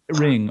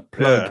ring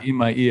plug in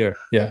my ear."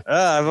 Yeah,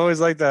 I've always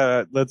liked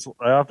that.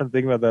 I often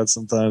think about that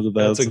sometimes.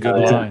 that's a good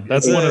line.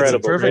 That's It's one of the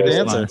incredible. perfect greatest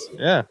answer. lines.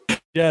 Yeah.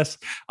 Yes,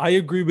 I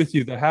agree with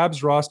you. The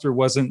Habs roster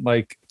wasn't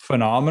like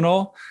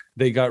phenomenal.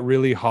 They got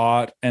really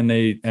hot, and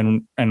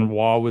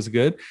Waugh was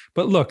good.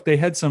 But look, they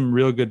had some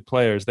real good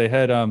players. They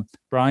had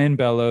Brian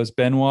Bellows,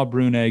 Benoit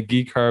Brunet,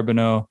 Guy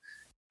Carbonneau.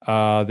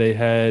 They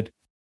had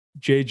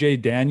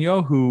JJ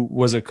Daniel, who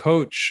was a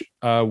coach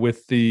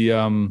with the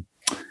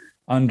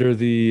under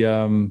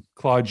the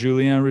Claude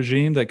Julien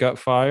regime that got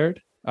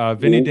fired.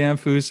 Vinny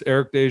Danfus,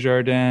 Eric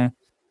Desjardins.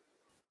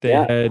 They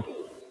had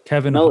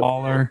Kevin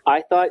Haller.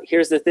 I thought,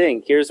 here's the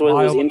thing. Here's what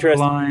was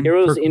interesting. Here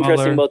was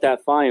interesting about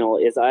that final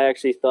is I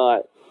actually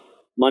thought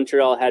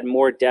Montreal had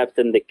more depth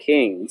than the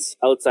Kings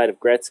outside of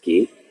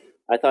Gretzky.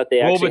 I thought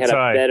they actually had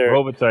a better.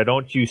 Robitaille,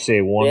 don't you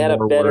say one They had a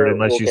more better, word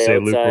unless you say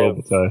Luke outside of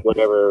Robitaille.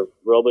 Whatever,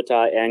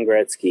 Robitaille and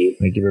Gretzky.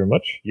 Thank you very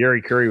much.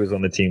 Yuri Curry was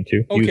on the team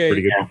too. He was Okay,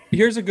 pretty good.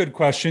 here's a good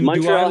question.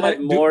 Montreal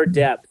had more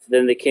depth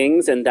than the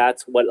Kings, and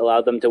that's what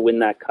allowed them to win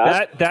that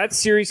cup. That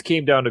series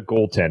came down to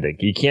goaltending.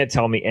 You can't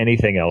tell me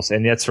anything else.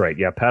 And that's right.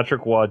 Yeah,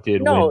 Patrick Waugh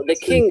did No, win.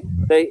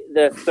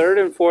 the third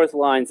and fourth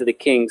lines of the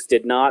Kings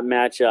did not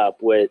match up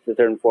with the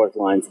third and fourth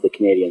lines of the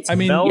Canadians. I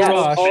mean, Melrose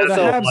Josh, also, the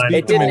Habs beat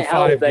it them in didn't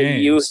help 5 that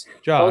games. you-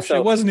 Josh,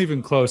 also- it wasn't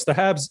even close. The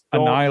Habs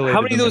annihilated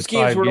How many of them those in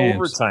games 5 were in games.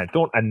 overtime?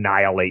 Don't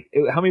annihilate.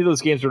 How many of those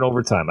games were in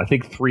overtime? I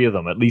think 3 of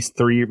them. At least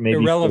 3, maybe.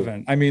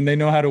 Irrelevant. I mean, they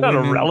know how to Not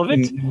win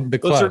irrelevant. in the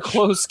Those clutch. are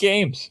close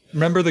games.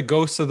 Remember the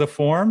ghosts of the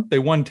Forum? They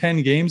won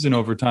 10 games in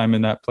overtime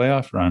in that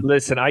playoff run.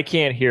 Listen, I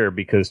can't hear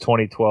because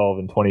 2012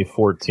 and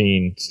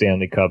 2014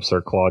 Stanley Cups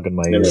are clogging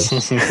my ears.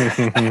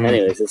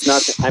 Anyways, it's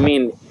not. I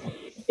mean,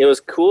 it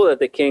was cool that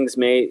the Kings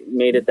made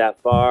it that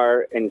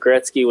far, and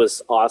Gretzky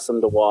was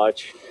awesome to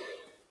watch.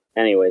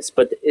 Anyways,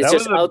 but it's That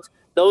just was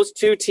those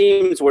 2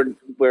 teams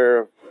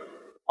were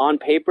on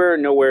paper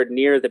nowhere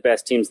near the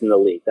best teams in the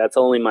league. That's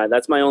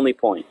my only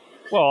point.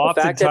 Well,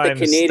 The fact that the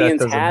oftentimes Canadians that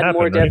doesn't had happen,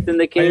 more depth right? than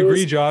the I Kings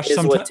agree, Josh. is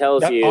what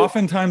tells you.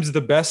 Oftentimes, the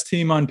best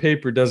team on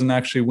paper doesn't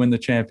actually win the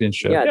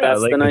championship. Yeah,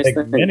 that's the nice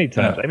thing. Many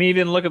times. Yeah. I mean,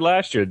 even look at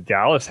last year.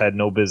 Dallas had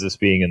no business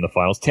being in the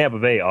finals. Tampa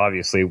Bay,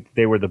 obviously,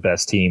 they were the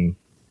best team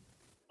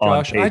on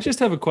Josh, paper. I just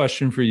have a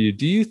question for you.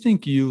 Do you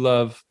think you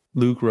love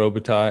Luke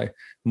Robitaille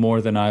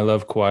more than I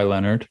love Kawhi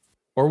Leonard?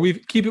 Or we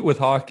keep it with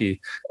hockey.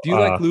 Do you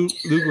like Do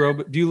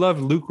you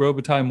love Luke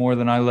Robitaille more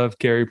than I love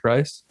Carey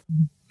Price?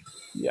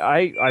 Yeah,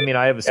 I mean,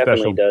 I have a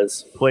Definitely special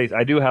does. place.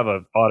 I do have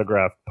an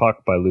autographed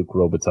puck by Luke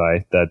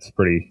Robitaille. That's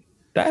pretty.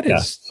 That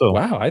is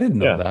wow. I didn't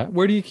know that.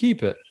 Where do you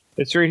keep it?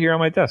 It's right here on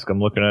my desk.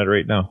 I'm looking at it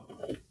right now.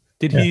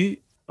 Did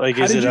he? Like,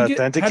 is it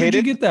authenticated? How did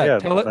you get that? Yeah,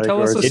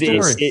 tell us a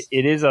story.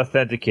 It is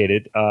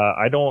authenticated.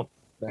 I don't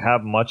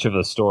have much of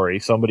a story.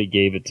 Somebody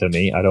gave it to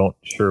me. I don't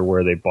sure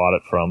where they bought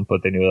it from,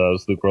 but they knew that I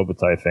was a Luke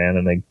Robitaille fan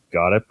and they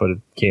got it. But it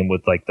came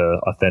with like the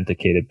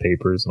authenticated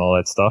papers and all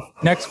that stuff.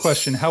 Next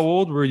question: how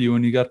old were you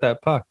when you got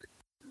that puck?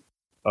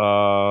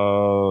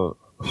 I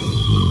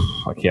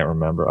can't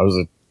remember. I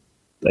was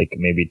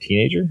maybe a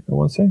teenager, I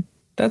want to say.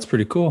 That's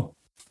pretty cool.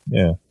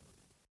 Yeah.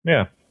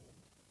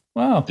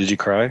 Wow. Did you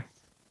cry?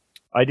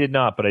 I did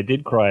not, but I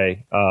did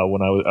cry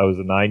when I was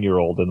a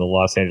 9-year-old and the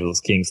Los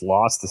Angeles Kings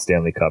lost the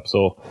Stanley Cup.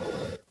 So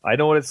I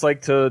know what it's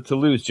like to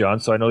lose, John.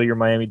 So I know you're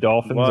Miami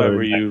Dolphins. Why?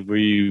 Were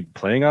you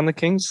playing on the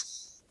Kings?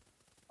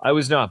 I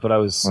was not, but I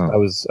was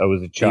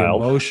a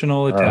child. The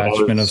emotional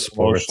attachment of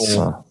sports.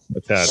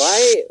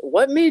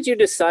 What made you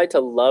decide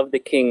to love the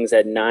Kings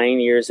at 9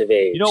 years of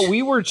age? You know,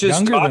 we were just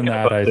younger talking than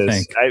that, about I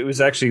this. think. It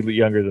was actually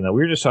younger than that.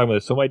 We were just talking about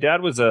this. So my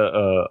dad was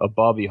a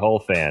Bobby Hull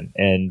fan,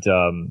 and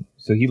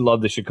so he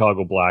loved the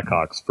Chicago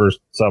Blackhawks for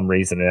some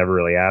reason. I never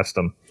really asked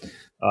him.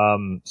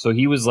 So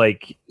he was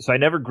like, so I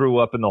never grew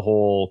up in the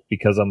whole,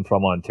 because I'm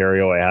from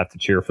Ontario, I have to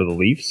cheer for the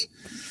Leafs.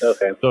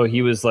 Okay. So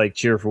he was like,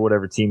 cheer for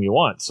whatever team you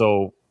want.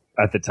 So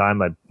at the time,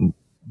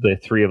 the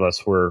three of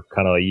us were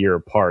kind of a year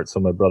apart. So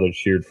my brother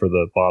cheered for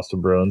the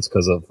Boston Bruins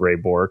because of Ray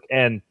Bourque,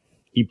 and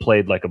he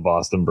played like a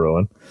Boston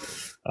Bruin.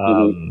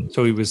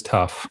 So he was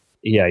tough.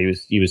 Yeah,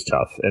 he was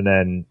tough. And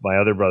then my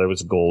other brother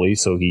was a goalie,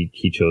 so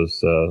he chose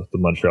the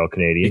Montreal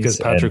Canadiens because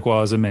Patrick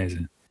Waugh is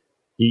amazing.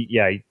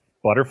 He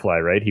butterfly,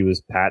 right? He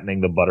was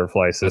patenting the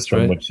butterfly system,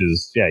 right. which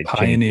is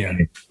pioneer.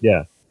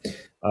 Yeah.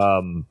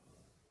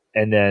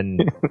 And then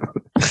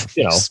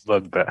you know,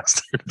 smug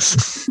bastard.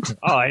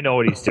 Oh, I know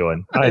what he's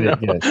doing. I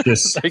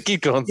keep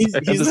going. He's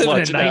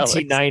living in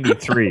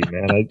 1993,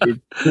 man.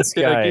 This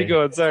guy. I keep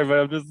going. Sorry, but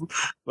I'm just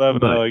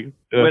laughing.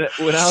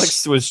 When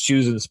Alex was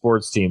choosing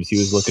sports teams, he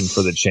was looking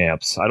for the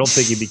champs. I don't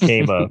think he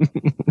became a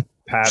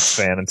Pats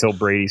fan until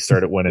Brady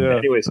started winning. Yeah.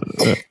 Anyways,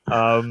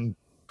 and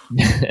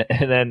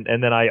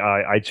then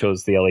I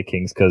chose the LA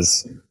Kings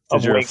because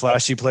you're a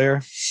flashy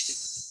player.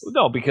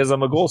 No, because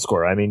I'm a goal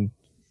scorer. I mean,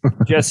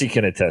 Jesse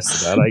can attest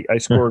to that. I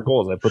score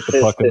goals. I put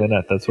the puck in the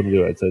net. That's what I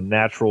do. It's a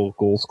natural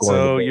goal scoring.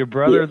 So your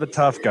brother, the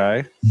tough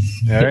guy,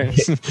 all right?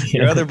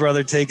 Your other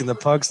brother taking the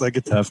pucks like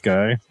a tough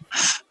guy,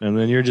 and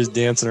then you're just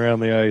dancing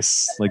around the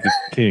ice like a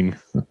king.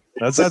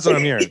 That's what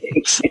I'm hearing.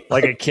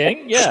 Like a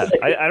king? Yeah.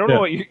 I don't know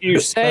what you're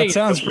saying. That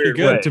sounds pretty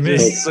good to me.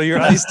 So you're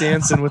ice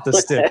dancing with the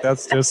stick.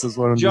 That's just as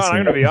what I'm John,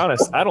 I'm going to be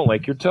honest. I don't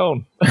like your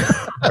tone.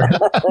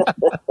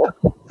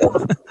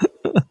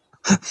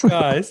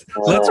 Guys,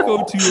 let's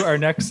go to our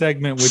next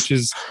segment, which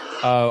is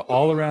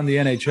all around the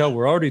NHL.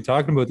 We're already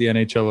talking about the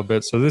NHL a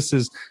bit. So this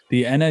is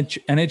the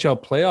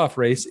NHL playoff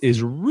race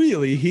is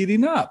really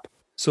heating up.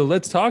 So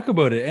let's talk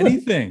about it.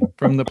 Anything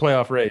from the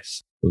playoff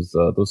race.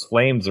 Those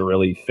Flames are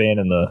really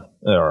fanning the.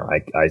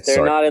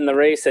 They're not in the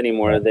race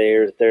anymore.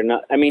 They're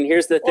not. I mean,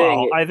 here's the thing.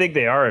 Well, I think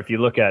they are if you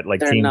look at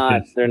like teams.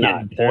 They're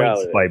not. They're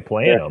points by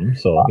playing them.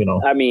 So you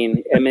know. I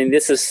mean,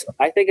 this is.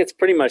 I think it's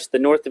pretty much the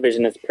North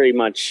Division. It's pretty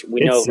much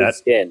we know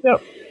who's in.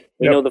 Yep.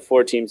 We know the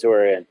 4 teams who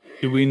are in.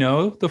 Do we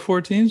know the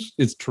 4 teams?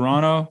 It's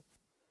Toronto,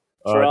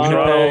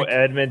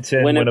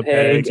 Edmonton,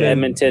 Winnipeg,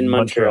 Edmonton,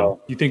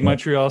 Montreal. You think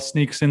Montreal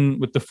sneaks in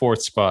with the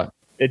 4th spot?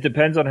 It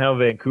depends on how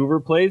Vancouver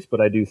plays, but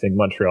I do think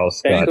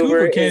Montreal's got.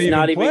 Vancouver is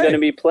not even going to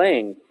be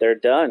playing. They're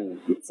done.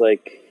 It's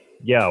like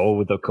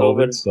with the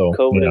COVID is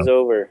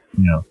over.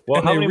 Yeah.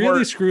 Well, and they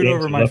really screwed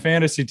over my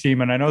fantasy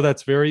team, and I know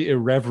that's very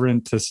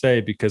irreverent to say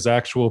because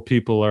actual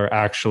people are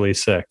actually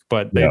sick,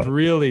 but they've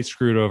really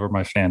screwed over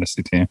my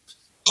fantasy team.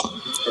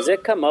 Has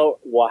it come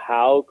out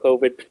how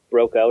COVID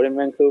broke out in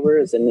Vancouver?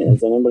 Is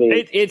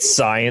anybody? It's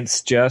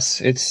science, Jess.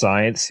 It's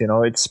science. You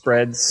know, it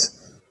spreads.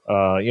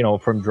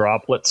 From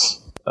droplets.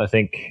 I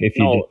think if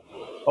you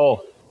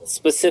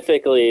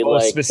specifically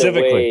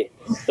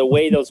the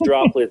way those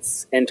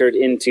droplets entered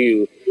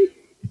into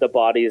the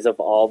bodies of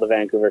all the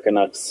Vancouver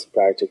Canucks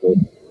practically.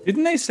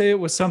 Didn't they say it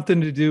was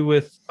something to do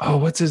with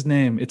what's his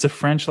name? It's a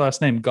French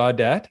last name,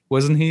 Gaudet.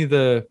 Wasn't he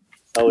the?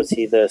 Oh, was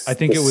he the? I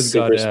think it was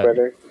super Gaudet.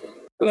 Spreader.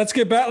 Let's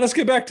get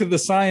back to the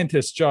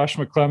scientist, Josh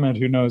McClement,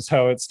 who knows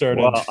how it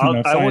started. Well,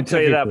 I won't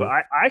tell you that, but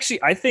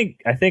I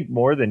think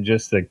more than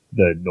just the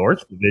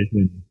North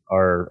Division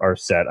are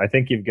set. I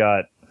think you've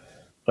got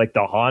like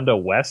the Honda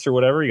West or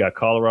whatever. You got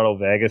Colorado,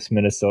 Vegas,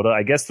 Minnesota.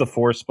 I guess the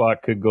 4th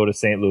spot could go to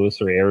St.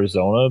 Louis or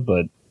Arizona,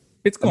 but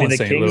it's going to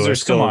St.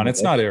 Louis. Come on,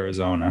 it's not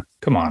Arizona.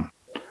 Come on.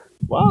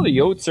 Well, the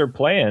Yotes are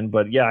playing,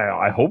 but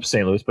I hope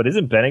St. Louis. But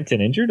isn't Bennington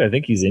injured? I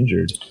think he's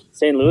injured.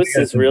 St. Louis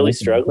is really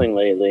struggling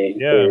lately.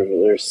 Yeah,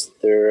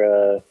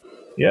 they're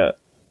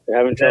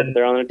having trouble.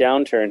 They're on a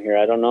downturn here.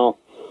 I don't know.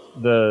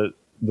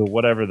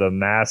 whatever the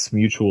Mass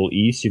Mutual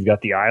East. You've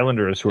got the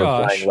Islanders who are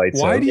Gosh, playing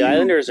lights why out. do you, The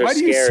Islanders are why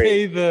do you scary.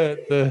 say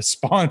the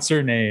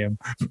sponsor name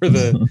for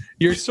the?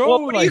 You're so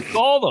Well, what do you like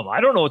call them? I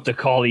don't know what to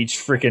call each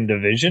freaking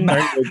division. You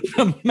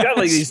the got like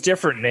Mass- these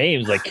different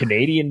names, like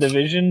Canadian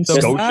division, The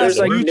Scotia. Mass There's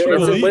like, Mutual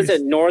was East.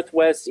 it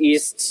Northwest,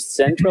 East,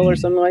 Central, or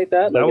something like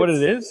that? Is that Like what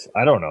it's- it is?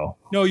 I don't know.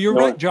 No, you're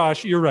No. right,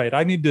 Josh. You're right.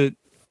 I need to.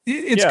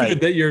 It's Yeah.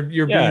 good that you're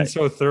Yeah. being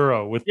so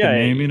thorough with Yeah, the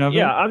naming of it.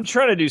 yeah. I'm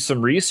trying to do some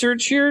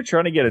research here,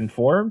 trying to get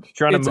informed,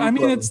 trying It's, to. I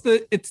mean, it's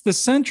the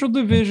Central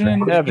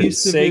Division, the Heaven's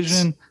East sakes.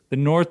 Division, the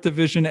North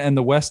Division, and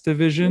the West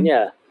Division.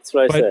 Yeah, that's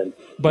what I But- said.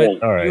 But Yeah.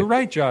 All right. you're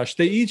right, Josh.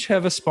 They each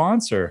have a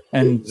sponsor,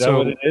 and Is that so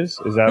what it is?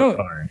 Is that No. all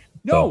right?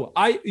 no,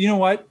 you know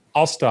what?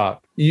 I'll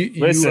stop. You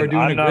Listen, are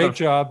doing I'm a not great a-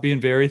 job, being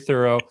very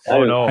thorough.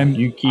 Oh no, I'm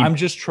keep. I'm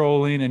just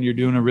trolling, and you're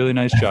doing a really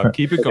nice job.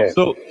 Keep it going.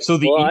 so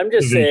the Well, East I'm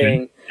just Division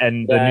saying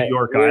and the that New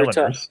York we're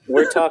Islanders.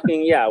 we're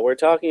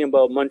talking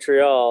about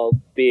Montreal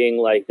being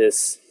like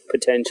this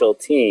potential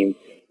team.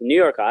 The New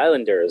York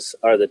Islanders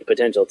are the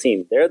potential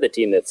team. They're the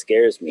team that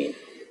scares me.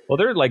 Well,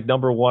 they're like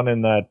number one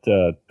in that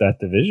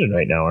division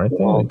right now, aren't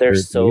they? Well, Like, they're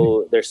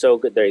so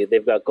good.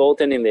 They've got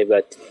goaltending. They've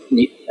got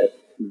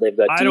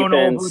I don't know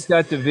about defense.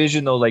 that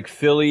division though. Like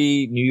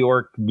Philly, New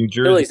York, New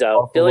Jersey. Philly's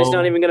out. Buffalo. Philly's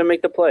not even going to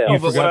make the You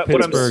playoffs. but forgot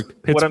what I'm- Pittsburgh.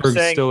 What I'm Pittsburgh's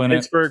saying, still in it.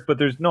 Pittsburgh,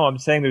 but I'm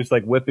saying there's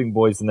like whipping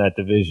boys in that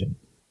division.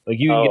 Like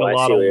you can Oh, get I a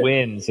lot see of what you're-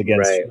 wins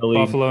against Right. Philly,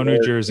 Buffalo, New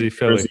Jersey,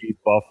 Philly.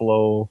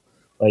 Buffalo.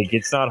 Like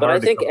it's not But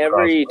hard. I think to come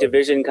every across.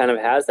 division kind of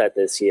has that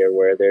this year,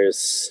 where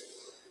there's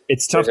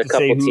It's tough a to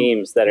say couple who.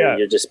 teams that yeah.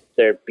 are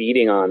they're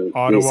beating on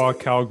Ottawa,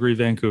 Calgary,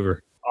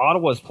 Vancouver.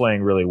 Ottawa's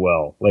playing really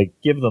well. Like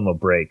give them a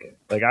break.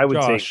 Like I would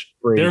Josh, say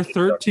Brady- they're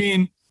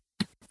 13.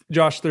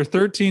 Josh, they're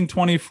 13,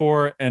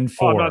 24, and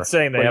 4. Oh, I'm not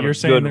saying they but have you're a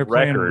saying good they're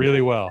playing record. really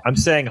well. I'm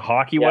saying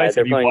hockey Yeah, wise,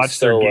 they're have you playing watched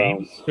so their well.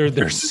 games?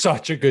 They're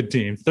such a good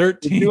team. They're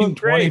 13, doing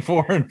great.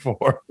 24, and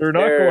 4. They're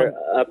not They're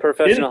going. a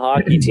professional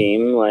hockey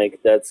team.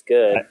 Like that's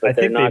good. I But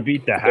they're think not. they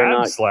beat the they're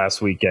not- Habs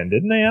last weekend,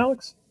 didn't they,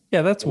 Alex?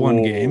 Yeah, that's one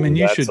Ooh, game, and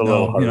you that's should a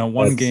little know. hard.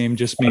 One That's- game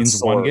just that's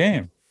means one sore.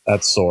 game.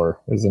 That's sore,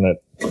 isn't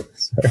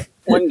it?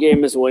 One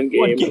game is one game.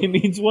 One game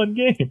means one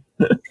game.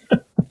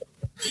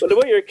 What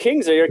about your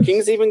Kings? Are your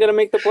Kings even going to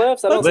make the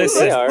playoffs? I don't think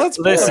Listen, they are. let's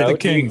pull Listen, up the out.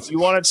 Kings. You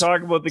want to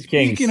talk about the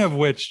Kings? Speaking of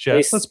which,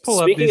 Jeff, let's pull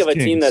up Speaking these of a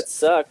Kings. team that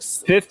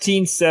sucks,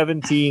 15,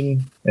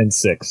 17, and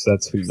 6.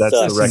 That's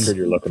Sucks. the record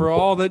you're looking for for.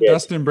 all that Yeah.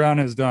 Dustin Brown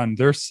has done,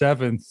 they're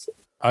 7th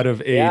out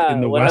of 8 yeah.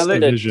 in the What West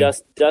happened to Division.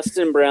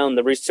 Dustin Brown?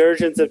 The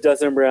resurgence of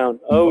Dustin Brown.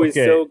 Oh, he's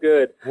Okay. so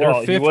good.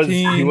 Well, They're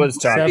he was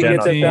top 10 He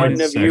gets a on 17, fountain of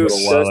points a youth.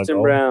 little while Dustin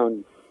ago.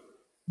 Brown.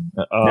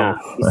 Nah,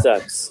 he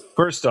sucks.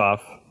 First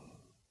off,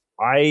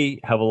 I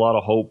have a lot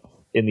of hope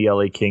in the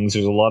LA Kings.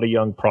 There's a lot of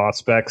young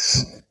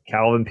prospects.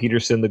 Calvin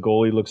Peterson, the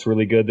goalie, looks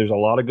really good. There's a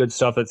lot of good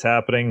stuff that's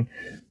happening.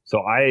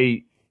 So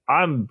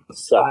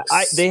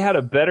Sucks. they had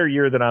a better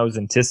year than I was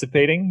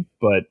anticipating,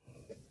 but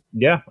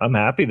yeah, I'm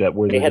happy that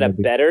They had a gonna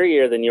be- better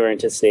year than you were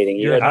anticipating.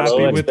 You You're had happy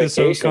low with this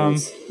outcome?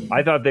 expectations.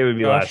 I thought they would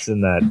be Josh? last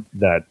in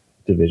that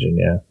division.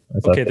 Yeah. I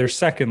thought Okay, they're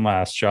second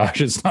last,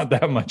 Josh. It's not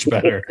that much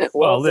better.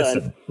 Well,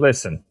 done.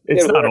 listen.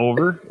 It's Good not work.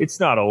 over. It's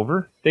not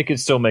over. They could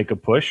still make a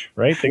push,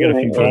 right? They got a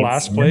few For games.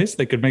 last place,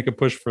 they could make a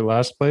push for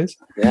last place.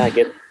 Yeah,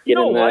 get You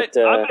know in what?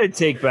 that. I'm going to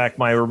take back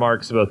my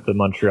remarks about the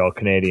Montreal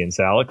Canadiens,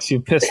 Alex. You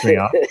pissed me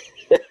off.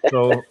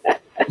 So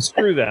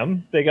screw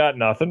them. They got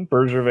nothing.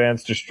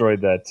 Bergeron's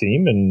destroyed that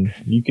team, and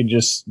you can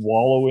just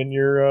wallow in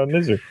your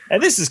misery.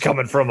 And this is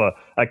coming from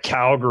a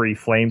Calgary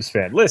Flames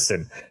fan.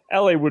 Listen,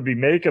 LA would be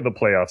making the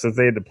playoffs if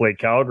they had to play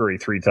Calgary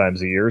 3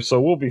 times a year,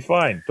 so we'll be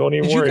fine. Don't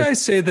even Did you worry.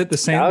 guys say that the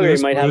St. Calgary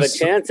Louis might have a Blues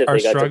chance if are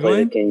they got to play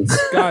struggling? the Kings.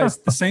 Guys,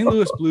 the St.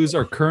 Louis Blues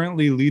are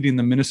currently leading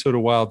the Minnesota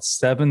Wild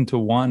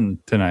 7-1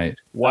 tonight.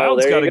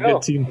 Wild's there got you a go.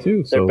 good team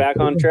too. They're So back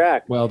on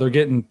track. Well, they're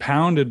getting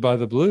pounded by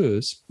the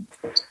Blues.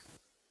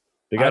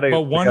 They gotta,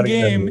 But they one gotta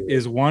get game in.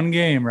 is one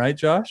game, right,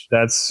 Josh?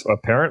 That's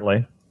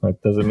apparently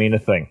that doesn't mean a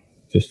thing.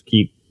 Just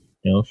keep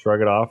shrug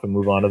it off and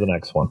move on to the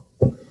next one.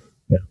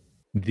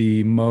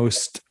 The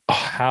most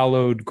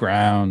hallowed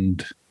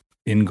ground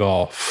in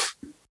golf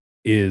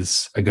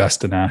is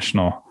Augusta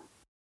National,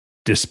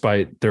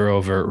 despite their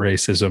overt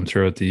racism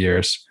throughout the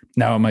years.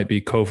 Now it might be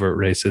covert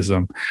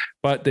racism,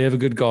 but they have a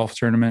good golf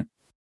tournament.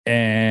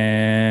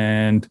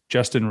 And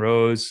Justin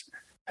Rose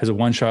has a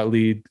one-shot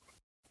lead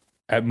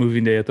at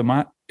moving day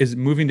is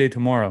moving day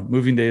tomorrow.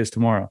 Moving day is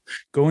tomorrow.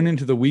 Going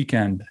into the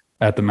weekend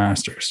at the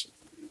Masters.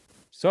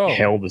 So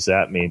Hell does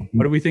that mean?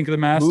 what do we think of the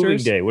Masters? Moving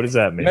day. What does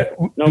that mean?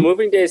 No,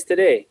 moving day is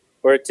today.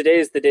 Or today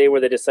is the day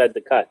where they decide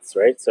the cuts,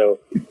 right? So,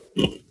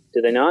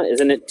 do they not?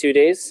 Isn't it 2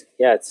 days?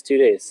 Yeah, it's 2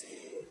 days.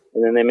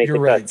 And then they make You're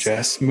the right, cuts.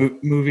 Jess.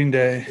 Moving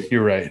day.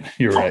 You're right.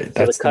 You're right.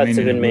 So the cuts have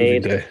meaning been of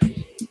moving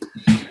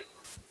day.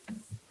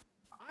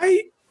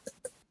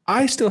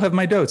 I still have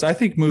my doubts. I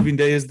think moving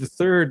day is the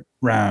third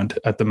round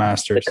at the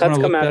Masters. The cuts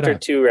come after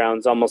 2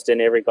 rounds almost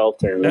in every golf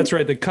tournament. That's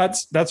right. The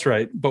cuts. That's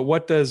right. But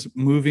what does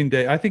moving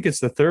day? I think it's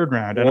the third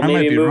round. And well, I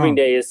might maybe be moving wrong.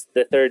 day is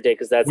the third day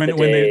because that's when the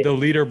day. the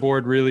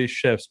leaderboard really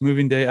shifts.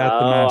 Moving day at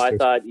the Oh, Masters. I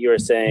thought you were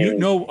saying.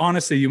 No,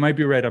 honestly, you might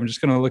be right. I'm just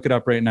going to look it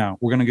up right now.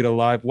 We're going to get a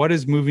live. What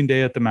is moving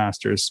day at the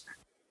Masters?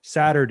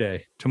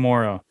 Saturday,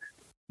 tomorrow.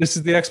 This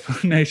is the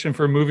explanation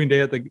for moving day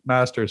at the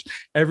Masters.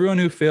 Everyone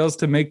who fails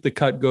to make the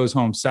cut goes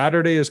home.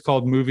 Saturday is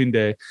called moving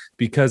day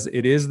because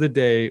it is the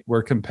day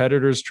where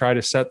competitors try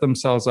to set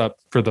themselves up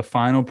for the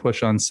final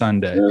push on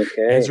Sunday.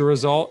 Okay. As a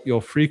result,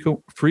 you'll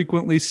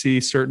frequently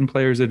see certain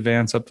players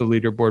advance up the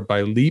leaderboard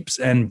by leaps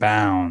and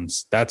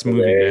bounds. That's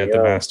moving day at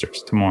the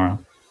Masters tomorrow.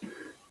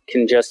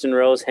 Can Justin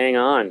Rose hang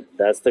on?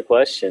 That's the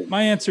question.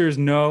 My answer is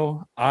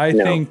no. I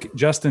think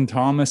Justin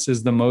Thomas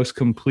is the most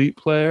complete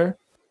player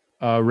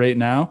right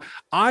now.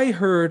 I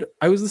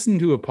was listening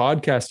to a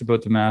podcast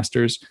about the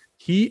Masters.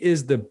 He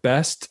is the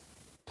best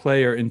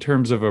player in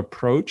terms of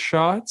approach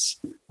shots,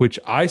 which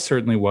I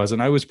certainly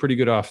wasn't. I was pretty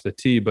good off the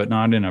tee, but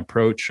not in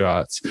approach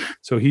shots.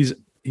 So he's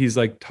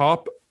like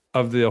top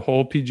of the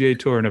whole PGA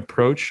Tour in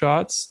approach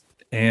shots,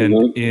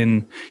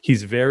 and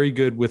he's very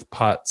good with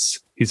putts.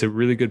 He's a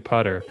really good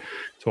putter.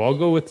 So I'll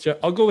go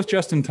with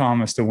Justin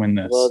Thomas to win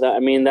this. Well,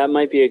 that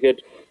might be a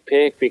good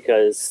pick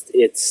because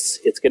it's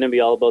going to be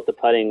all about the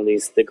putting.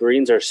 The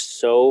greens are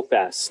so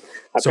fast.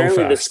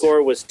 Apparently, the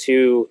score was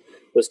too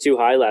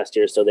high last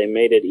year, so they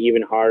made it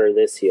even harder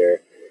this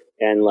year.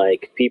 And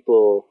like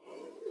people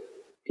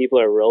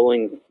are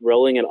rolling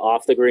it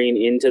off the green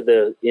into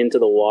the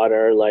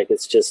water. Like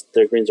it's just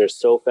the greens are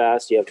so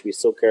fast. You have to be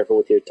so careful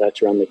with your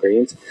touch around the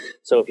greens.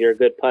 So if you're a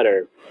good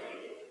putter,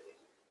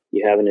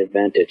 you have an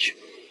advantage.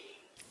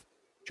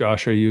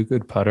 Josh, are you a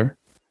good putter?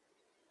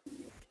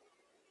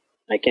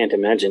 I can't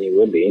imagine he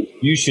would be.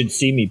 You should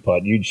see me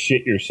putt. You'd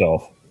shit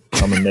yourself.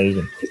 I'm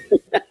amazing.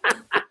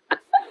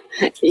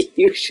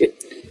 You should.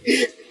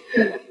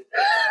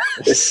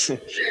 He's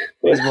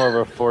more of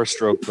a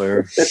 4-stroke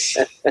player.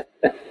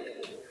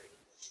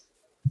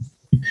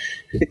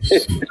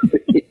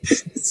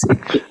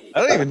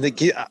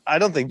 I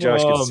don't think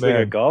Josh can swing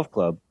a golf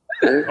club.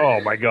 Oh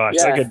my gosh!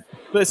 Yeah.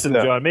 Listen,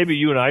 John. Maybe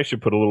you and I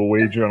should put a little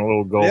wager on a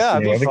little golf. Yeah,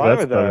 I'd be fine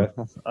with that.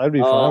 I'd be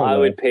fine. Oh, I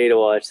would pay to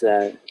watch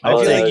that. I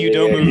feel like you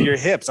don't move your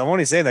hips. I'm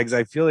only saying that because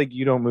I feel like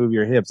you don't move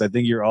your hips. I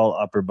think you're all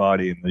upper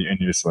body in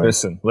your swing.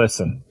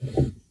 Listen.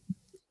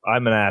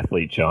 I'm an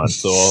athlete, John.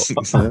 So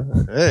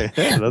hey,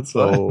 that's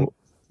so.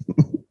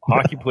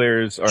 Hockey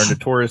players are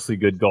notoriously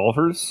good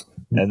golfers,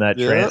 and that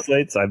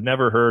translates. I've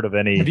never heard of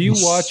any. Have you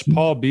watched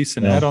Paul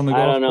Bissonnette on the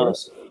golf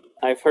course?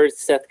 I've heard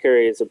Seth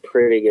Curry is a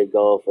pretty good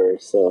golfer,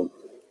 so.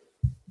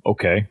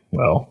 Okay,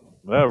 well,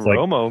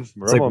 Romo it's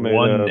like made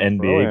one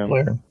NBA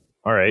player.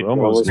 All right,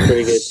 Romo was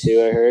pretty good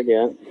too. I heard,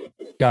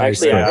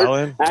 Guys,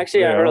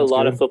 Actually, I heard a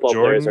lot of football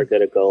players are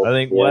good at golf. I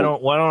think why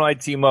don't I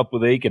team up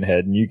with Aikenhead,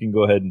 and you can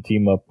go ahead and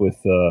team up with.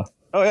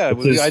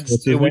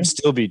 We'd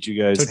still beat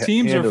you guys. So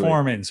teams are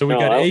forming. So we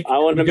got I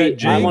want to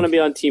be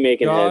on Team Aikenhead.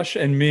 Josh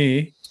and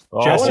me.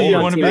 Jesse, you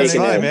want to be That's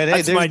fine, man.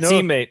 Hey, that's my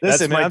teammate.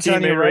 Listen, man, I'm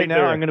telling you right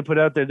now, I'm going to put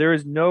out there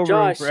is no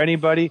room for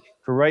anybody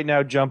for right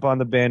now. Jump on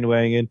the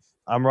bandwagon.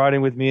 I'm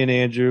riding with me and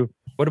Andrew.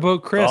 What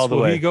about Chris?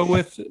 Will he go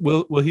with?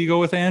 Will he go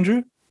with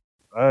Andrew?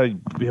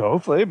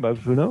 Hopefully, but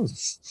who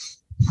knows?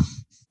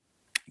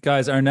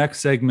 Guys, our next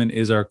segment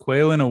is our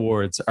Quailin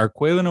Awards. Our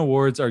Quailin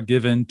Awards are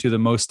given to the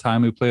most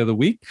timely play of the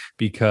week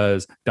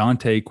because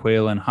Dante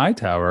Quailin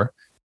Hightower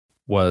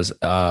was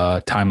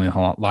a timely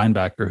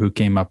linebacker who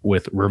came up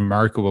with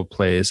remarkable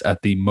plays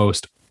at the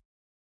most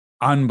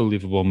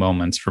unbelievable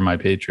moments for my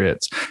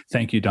Patriots.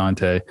 Thank you,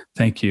 Dante.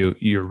 Thank you.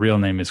 Your real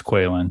name is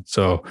Quailin.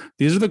 So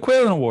these are the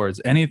Quailin Awards.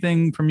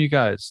 Anything from you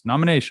guys?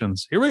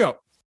 Nominations. Here we go.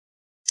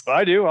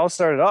 I do. I'll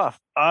start it off.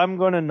 I'm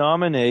going to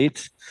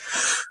nominate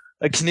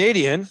a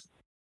Canadian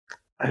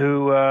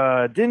who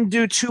didn't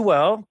do too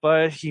well,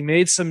 but he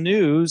made some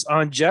news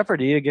on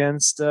Jeopardy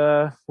against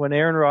when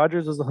Aaron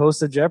Rodgers was the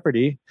host of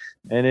Jeopardy.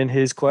 And in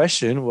his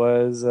question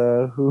was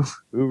who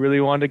really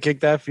wanted to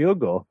kick that field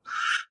goal.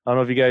 I don't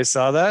know if you guys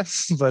saw that,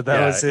 but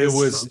that was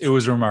his. It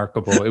was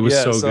remarkable. It was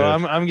so good.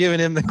 I'm giving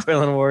him the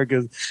Quailin Award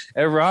because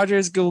Aaron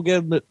Rodgers will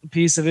get a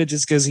piece of it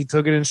just because he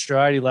took it in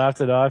stride. He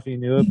laughed it off. He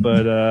knew it.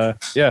 But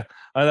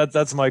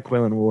that's my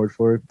Quailin Award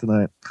for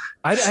tonight.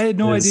 I had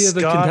no idea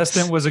the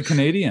contestant was a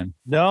Canadian.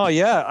 No,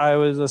 I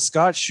was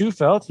Scott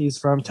Schufelt. He's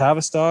from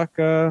Tavistock,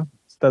 the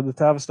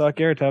Tavistock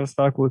area,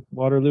 Tavistock with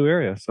Waterloo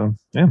area. So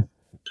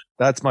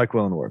that's my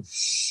Quailin Award.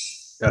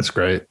 That's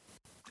great.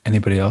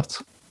 Anybody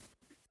else?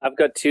 I've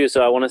got 2,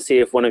 so I want to see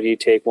if one of you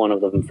take one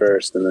of them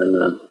first, and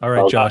then. All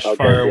right, Josh,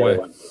 fire away.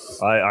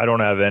 I don't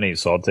have any,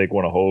 so I'll take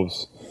one of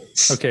Hove's.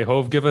 Okay,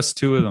 Hove, give us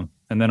 2 of them,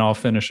 and then I'll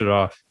finish it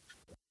off.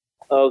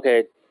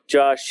 Okay,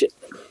 Josh.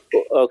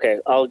 Okay,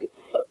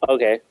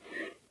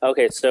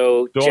 Okay,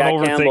 so don't Jack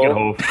overthink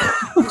Campbell. it,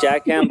 Hove.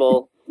 Jack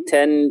Campbell,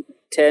 10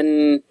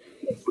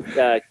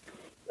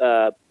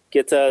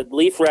 gets a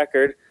Leaf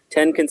record,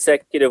 10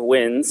 consecutive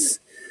wins.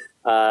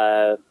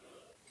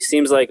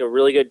 seems like a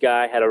really good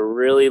guy, had a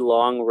really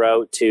long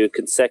route to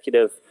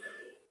consecutive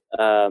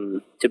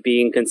to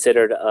being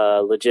considered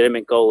a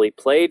legitimate goalie,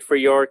 played for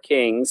your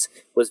Kings,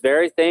 was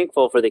very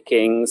thankful for the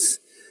Kings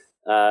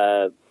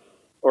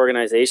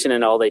organization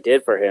and all they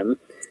did for him.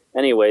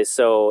 Anyway,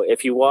 so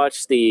if you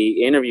watch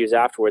the interviews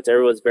afterwards,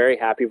 everyone's very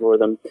happy for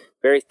them.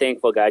 Very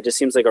thankful guy. Just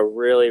seems like a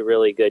really,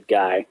 really good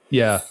guy.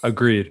 Yeah,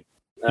 agreed.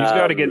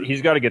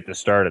 He's got to get the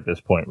start at this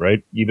point,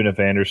 right? Even if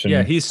Anderson.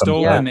 Yeah, he's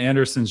stolen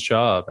Anderson's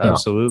job.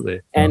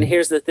 Absolutely. And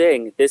here's the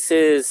thing: this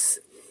is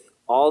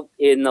all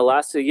in the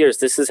last 2 years.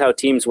 This is how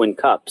teams win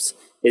cups: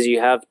 is you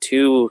have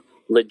two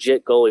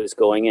legit goalies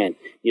going in.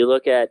 You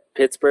look at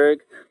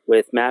Pittsburgh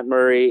with Matt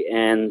Murray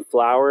and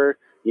Flower.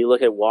 You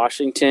look at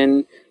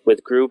Washington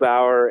with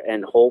Grubauer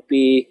and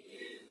Holtby.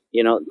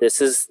 You know,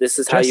 this is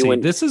how Jesse, you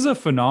win. This is a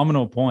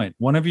phenomenal point.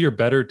 One of your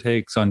better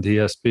takes on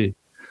DSP.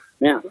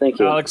 Yeah, thank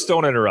you. Alex,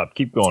 don't interrupt.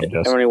 Keep going,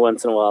 Jesse. Every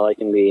once in a while I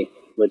can be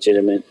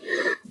legitimate.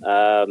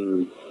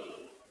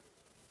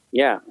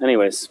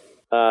 Anyways.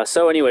 I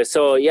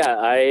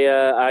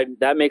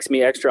that makes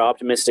me extra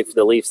optimistic for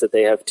the Leafs that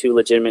they have two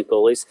legitimate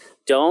goalies.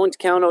 Don't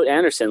count out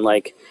Anderson.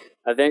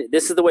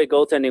 This is the way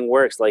goaltending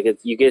works.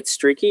 You get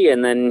streaky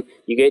and then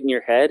you get in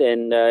your head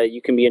and you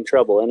can be in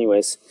trouble.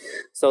 Anyways,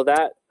 so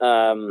that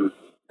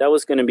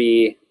was going to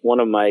be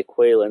one of my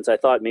Quailins. I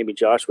thought maybe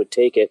Josh would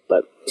take it,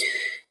 but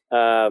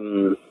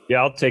I'll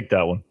take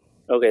that one.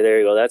 Okay, there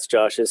you go. That's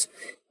Josh's.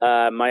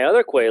 My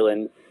other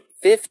Quailin,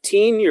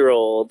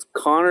 15-year-old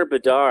Connor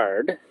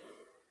Bedard,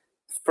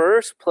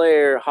 first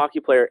hockey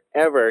player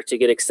ever to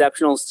get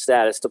exceptional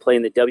status to play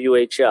in the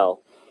WHL,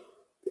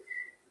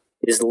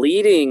 is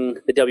leading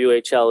the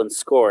WHL in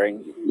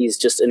scoring. He's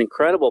just an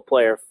incredible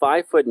player,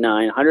 5'9",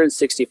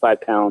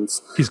 165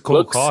 pounds. He's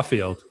Cole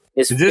Caulfield.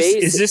 Is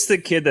this the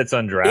kid that's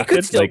undrafted? He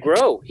could still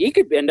grow. He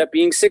could end up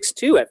being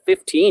 6'2" at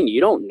 15.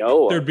 You don't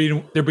know. There'd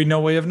be no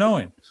way of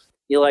knowing.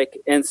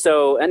 And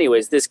so,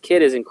 anyways, this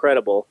kid is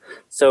incredible.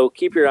 So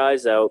keep your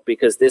eyes out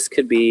because this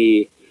could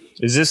be.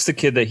 Is this the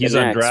kid that he's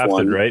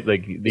undrafted, right?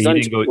 He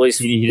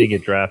didn't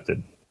get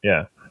drafted.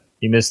 Yeah,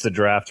 he missed the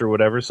draft or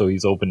whatever, so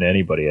he's open to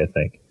anybody, I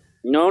think.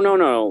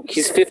 No.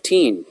 He's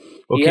 15.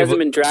 Okay, he hasn't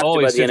been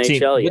drafted by the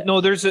 15. NHL yet. But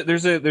no, there's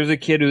a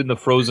kid in the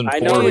Frozen Four. I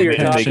know who you're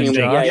talking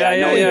about.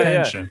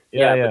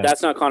 Yeah, but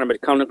that's not Connor.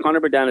 But Connor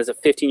Bedard is a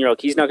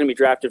 15-year-old. He's not going to be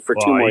drafted for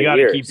 2 more years.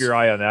 You got to keep your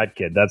eye on that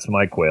kid. That's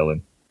my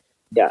Quailin.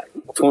 Yeah.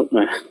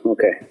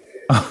 Okay.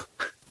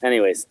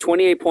 Anyways,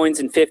 28 points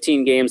in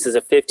 15 games as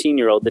a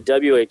 15-year-old. The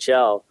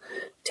WHL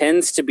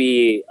tends to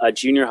be a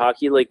junior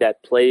hockey league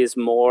that plays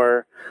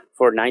more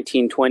for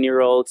 19,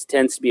 20-year-olds,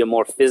 tends to be a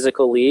more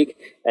physical league.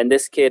 And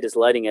this kid is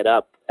lighting it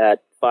up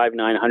at 5'9",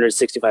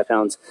 165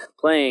 pounds,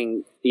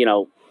 playing,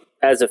 you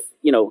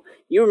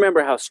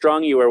remember how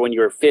strong you were when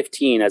you were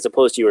 15 as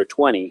opposed to you were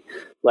 20.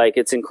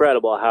 It's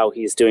incredible how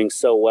he's doing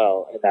so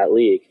well at that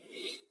league.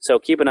 So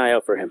keep an eye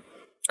out for him.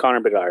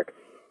 Connor Bedard.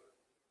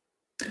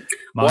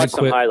 Watch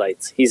some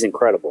highlights. He's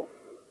incredible.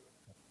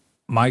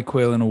 My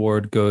Quailin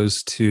Award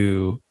goes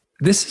to,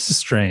 this is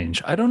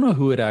strange. I don't know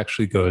who it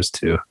actually goes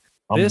to.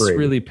 This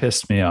really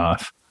pissed me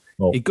off.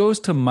 Oh. It goes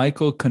to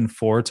Michael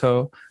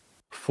Conforto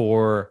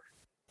for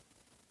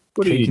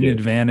taking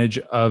advantage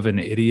of an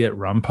idiot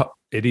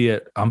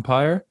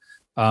umpire.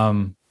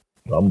 So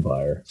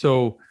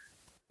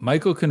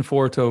Michael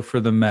Conforto for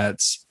the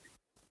Mets.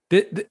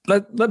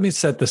 Let me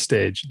set the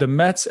stage. The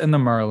Mets and the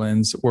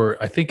Marlins were,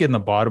 I think, in the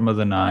bottom of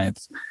the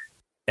ninth,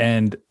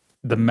 and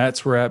the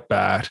Mets were at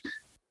bat,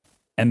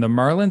 and the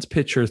Marlins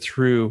pitcher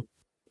threw,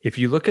 if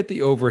you look at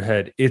the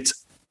overhead,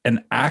 it's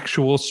an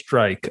actual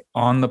strike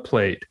on the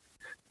plate.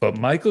 But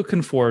Michael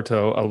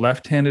Conforto, a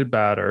left-handed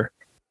batter,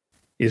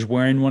 is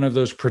wearing one of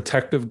those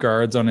protective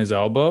guards on his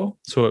elbow,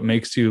 so it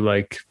makes you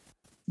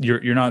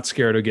you're not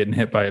scared of getting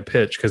hit by a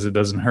pitch because it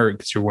doesn't hurt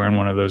because you're wearing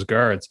one of those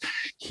guards.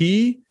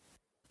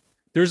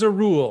 There's a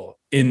rule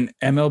in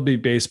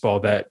MLB baseball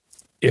that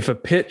if a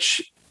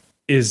pitch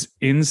is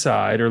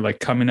inside or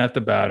coming at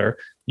the batter,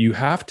 you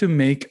have to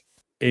make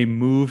a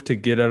move to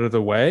get out of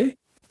the way.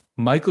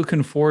 Michael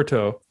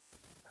Conforto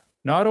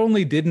not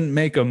only didn't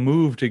make a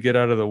move to get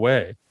out of the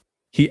way,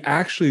 he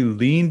actually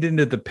leaned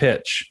into the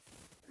pitch.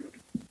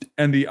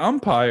 And the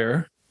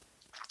umpire,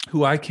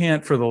 who I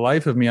can't for the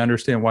life of me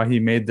understand why he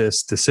made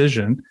this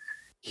decision,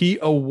 he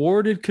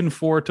awarded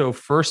Conforto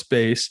first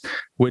base,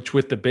 which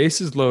with the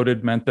bases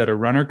loaded meant that a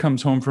runner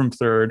comes home from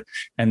third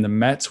and the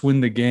Mets win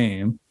the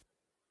game.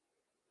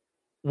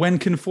 When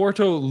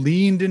Conforto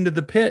leaned into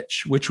the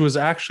pitch, which was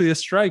actually a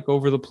strike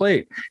over the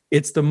plate.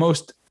 It's the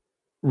most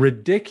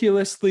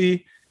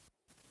ridiculously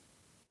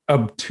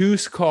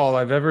obtuse call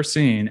I've ever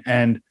seen.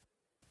 And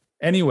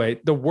anyway,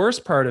 the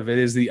worst part of it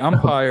is the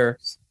umpire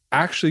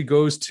actually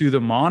goes to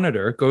the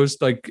monitor,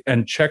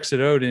 and checks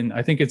it out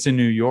I think it's in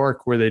New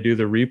York where they do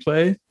the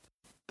replay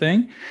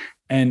thing.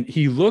 And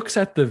he looks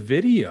at the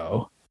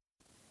video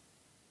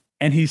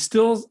And he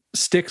still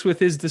sticks with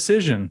his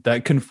decision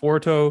that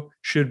Conforto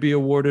should be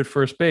awarded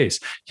first base.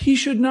 He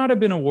should not have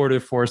been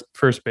awarded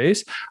first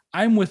base.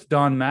 I'm with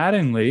Don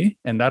Mattingly,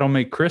 and that'll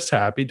make Chris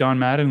happy. Don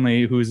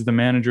Mattingly, who's the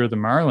manager of the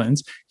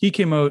Marlins, he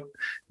came out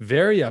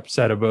very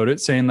upset about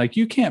it, saying, like,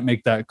 you can't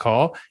make that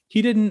call.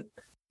 He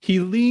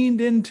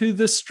leaned into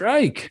the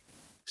strike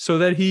so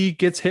that he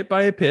gets hit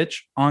by a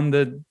pitch on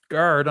the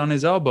guard on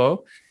his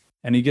elbow,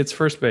 and he gets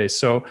first base.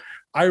 So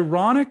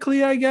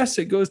ironically, I guess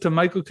it goes to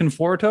Michael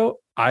Conforto.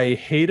 I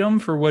hate him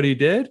for what he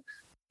did,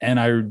 and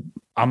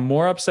I'm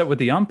more upset with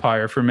the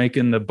umpire for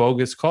making the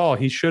bogus call.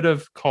 He should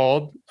have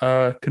called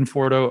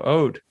Conforto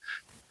out.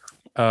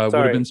 Would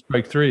have been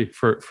strike 3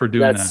 for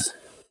doing that.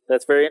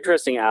 That's very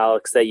interesting,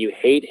 Alex, that you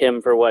hate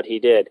him for what he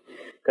did,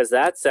 because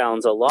that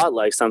sounds a lot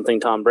like something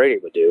Tom Brady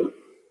would do.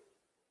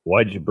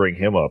 Why'd you bring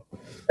him up?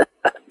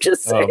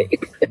 Just saying.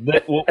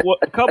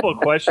 A couple of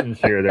questions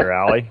here there,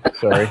 Allie.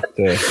 Sorry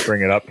to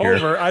bring it up here.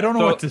 Over. I don't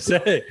know what to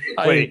say.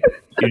 Wait,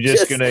 you're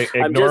just going to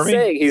ignore me?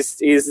 I'm just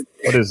saying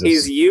what is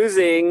this? He's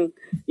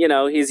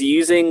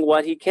using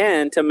what he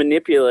can to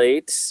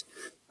manipulate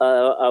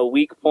a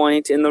weak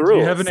point in the rules. Do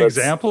you have an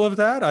example of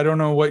that? I don't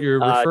know what you're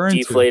referring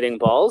deflating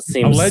balls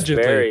seems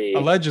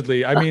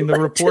allegedly. I mean, the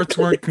reports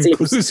weren't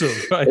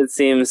conclusive. But it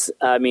seems.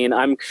 I mean,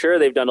 I'm sure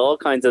they've done all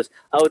kinds of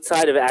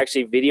outside of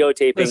actually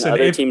videotaping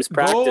other teams'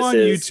 practices. Go on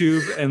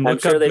YouTube and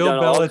look up Bill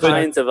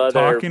Belichick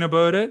talking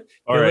about it.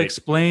 He'll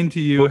explain to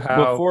you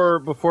how.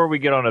 Before we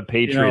get on a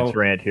Patriots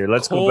rant here,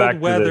 let's go back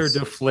to cold weather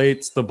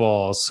deflates the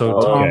balls.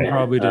 So Tom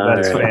probably did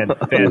that.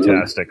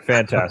 That's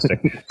fantastic.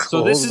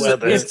 So this is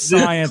it's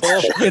science.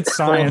 It's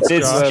science.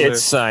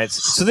 It's science.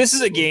 So this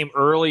is a game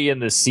early in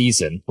the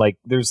season. Like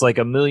there's like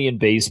a million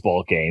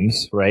baseball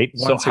games, right?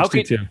 So how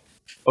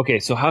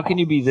can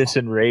you be this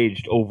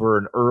enraged over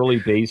an early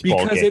baseball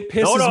game? Because it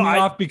pisses me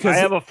off. Because I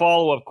have a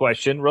follow-up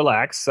question.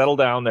 Relax, settle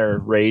down there,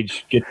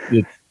 Rage.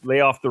 Lay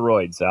off the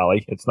roids,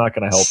 Allie. It's not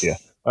going to help you.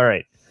 All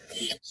right.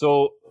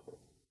 So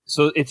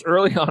it's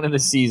early on in the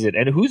season,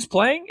 and who's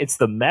playing? It's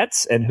the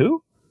Mets and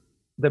who?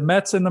 The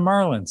Mets and the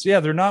Marlins. Yeah,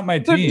 they're not my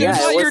team. Yeah,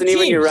 it wasn't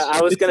even your. I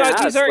was going to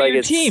ask. These aren't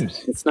your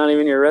teams. It's not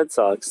even your Red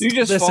Sox. You're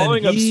just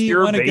following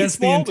obscure went against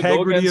the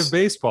integrity of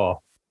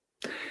baseball.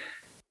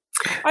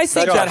 I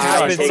think that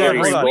happens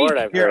every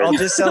week. Here, I'll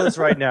just tell this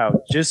right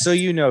now, just so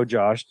you know,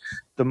 Josh.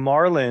 The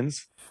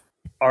Marlins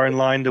are in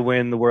line to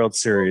win the World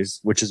Series,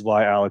 which is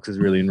why Alex is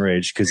really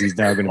enraged because he's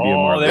now going to be a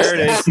Marlins. Oh, there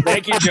it is.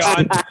 Thank you,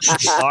 John.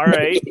 All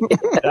right.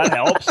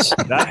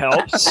 That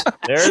helps.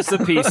 There's the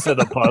piece to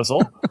the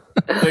puzzle.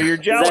 So you're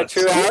jealous.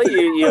 Is that true,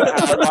 Allie?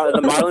 Are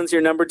the Marlins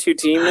your number 2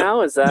 team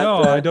now? Is that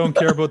no? I don't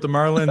care about the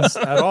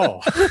Marlins at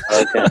all.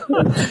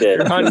 Okay,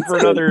 you're hunting for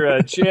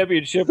another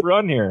championship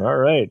run here. All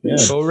right, yeah.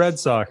 Go Red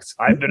Sox.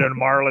 I've been a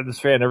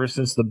Marlins fan ever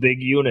since the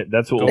big unit.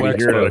 That's what we'll be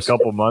here in a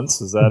couple months.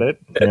 Is that it?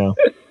 Yeah.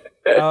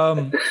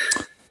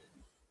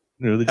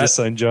 No, they just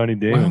signed Johnny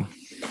Damon.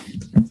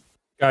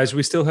 Guys,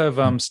 we still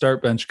have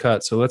start bench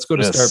cut, so let's go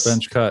to start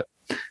bench cut.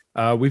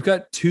 We've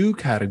got 2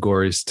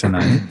 categories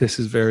tonight. This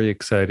is very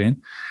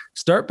exciting.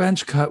 Start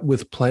bench cut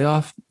with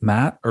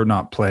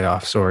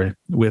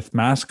with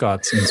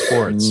mascots in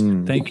sports.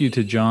 Thank you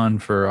to John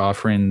for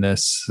offering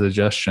this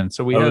suggestion.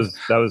 So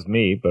that was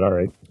me, but all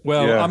right.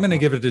 Well, yeah. I'm going to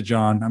give it to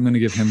John. I'm going to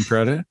give him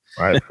credit.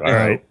 All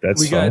right.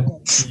 That's fine.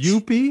 Got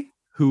Youppi,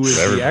 who is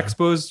the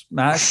Expos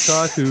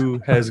mascot,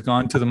 who has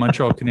gone to the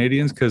Montreal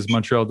Canadiens because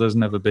Montreal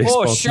doesn't have a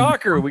baseball team.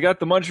 Shocker. We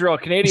got the Montreal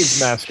Canadiens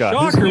mascot.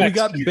 Shocker. We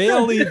got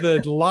Bailey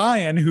the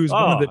Lion, who's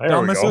one of the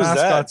dumbest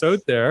mascots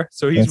out there.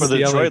 So he's for the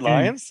Detroit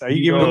Lions? Are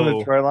you giving him the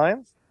Detroit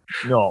Lions?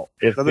 No.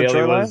 If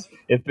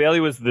Bailey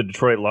was the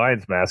Detroit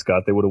Lions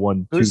mascot, they would have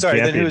won 2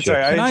 championships.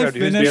 Can I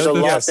finish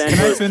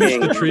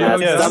the trio?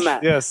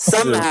 Yes.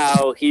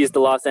 Somehow he's the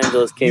Los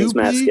Angeles Kings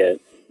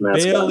mascot.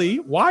 Bailey,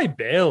 why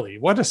Bailey?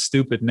 What a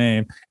stupid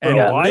name! And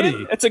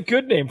Gritty. That's a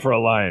good name for a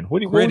lion.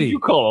 What would you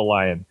call a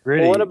lion?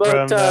 Gritty. What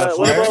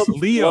about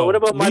Leo? What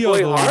about my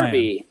boy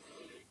Harvey?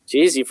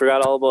 Jeez, you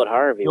forgot all about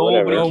Harvey.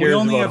 Nobody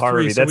cares about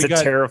Harvey. That's a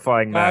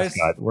terrifying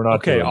mascot. We're not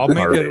okay. I'll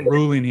make a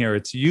ruling here.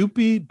 It's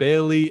Youppi,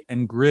 Bailey,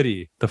 and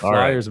Gritty, the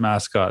Flyers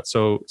mascot.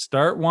 So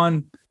start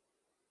 1,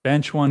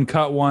 bench 1,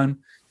 cut 1.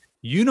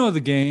 You know the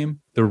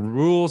game. The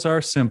rules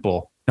are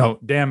simple. No,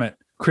 damn it.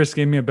 Chris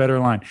gave me a better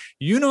line.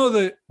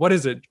 What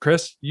is it,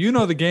 Chris? You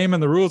know the game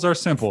and the rules are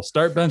simple.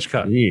 Start bench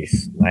cut.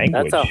 Jeez,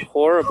 language. That's a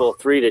horrible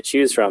 3 to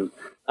choose from.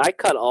 I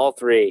cut all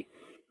 3.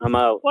 I'm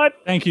out. What?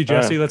 Thank you,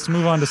 Jesse. Let's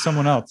move on to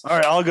someone else. All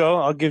right, I'll go.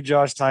 I'll give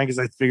Josh time because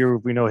I figure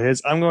we know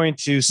his. I'm going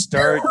to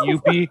start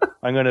Youppi.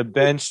 I'm going to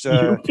bench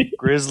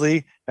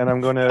Grizzly, and I'm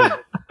going to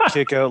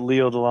kick out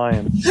Leo the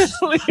Lion.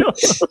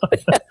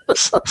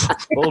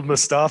 Old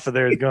Mustafa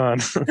there is gone.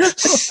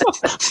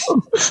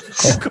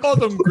 You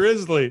called him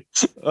Grizzly.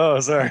 Oh,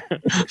 sorry.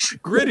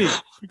 Gritty. Yeah.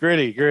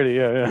 Gritty.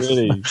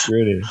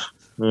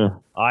 Yeah.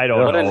 I don't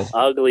know. What an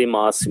ugly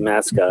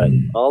mascot.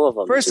 All of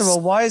them. First of all,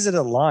 why is it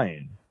a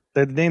lion?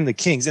 They're named the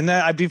Kings. And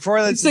then before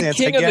It's the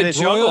king of the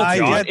jungle, I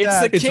John. get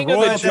that. It's the king of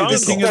the royalty, jungle.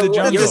 the king of the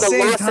jungle. You're At the the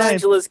same Los time-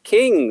 Angeles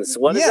Kings.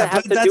 What does Yeah, that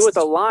have but to do with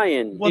a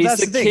lion? Well, He's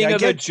that's the the thing. king I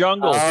of the get-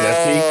 jungle,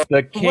 Jesse.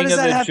 The king What does of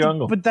that the have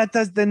jungle. to? But that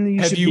does. Then you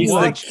Have should you be He's the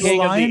watched king The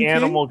of Lion the King?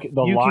 animal. The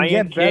you lion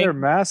can get better king.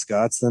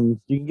 mascots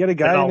than you can get a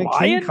guy Than in a a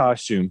king lion?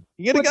 costume.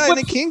 You get a What's- guy in a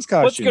what's- king's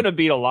costume. What's going to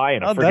beat a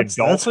lion? A Oh, freaking that's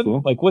dolphin?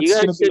 cool. Like what's You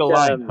guys going to beat a should,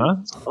 lion? Huh?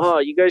 Oh,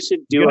 you guys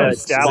should do You're gonna a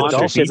establish a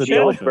sponsorship beachhead?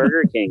 deal with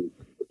Burger King.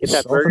 Get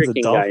that Burger Dolphin's a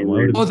King guy dolphin. in Why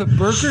there. would- Oh, the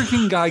Burger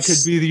King guy could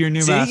be your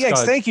new See, mascot.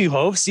 yes, thank you,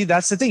 Hope. See,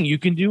 that's the thing. You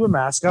can do a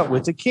mascot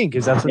with a king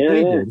because that's what Yeah,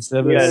 they yeah. did. Instead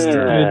of,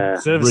 Yeah.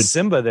 instead of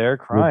Simba there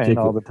crying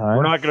Ridiculous. all the time.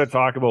 We're not going to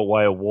talk about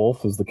why a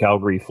wolf is the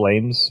Calgary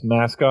Flames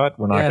mascot.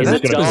 We're not Yeah, just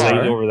that's going to bizarre.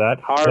 glaze over that.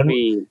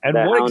 Harvey, And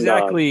the what hound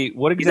exactly? dog.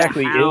 What He's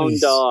exactly a hound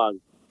is? dog.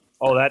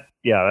 Oh, that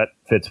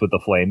fits with the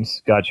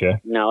Flames. Gotcha.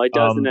 No, it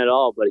doesn't at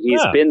all. But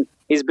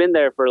he's been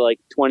there for like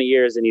 20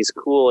 years, and he's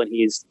cool, and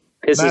he's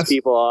pisses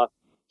people off.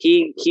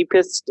 He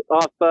pissed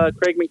off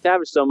Craig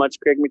McTavish so much.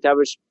 Craig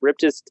McTavish ripped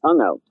his tongue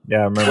out. Yeah,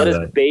 I remember What has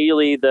that.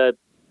 Bailey the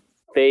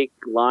fake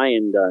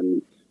lion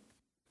done?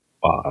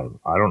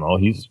 I don't know.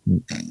 He's.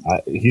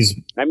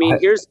 I mean,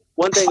 here's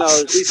one thing I'll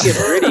at least give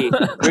Gritty.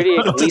 Gritty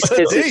at least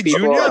pisses Hey, people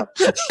Junior. off.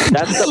 That's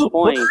the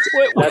point.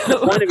 That's the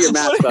point of your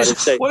mascot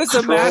is to What is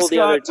the troll mascot the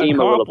other team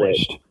a little bit.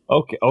 accomplished?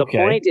 Okay. The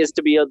point is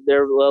to be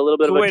they're a little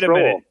bit So of a wait a troll.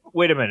 minute.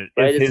 Wait a minute.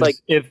 Right, it's like-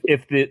 If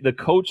the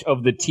coach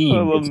of the team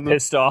Oh, well, is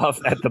pissed off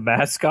at the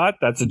mascot,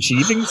 that's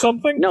achieving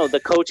something. No, the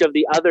coach of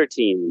the other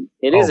team.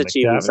 It is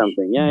achieving McTavish.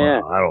 something. Yeah, yeah.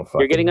 Well, I don't. You're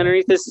fucking getting know.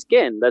 underneath his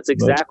skin. That's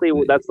exactly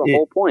that's the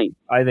whole point.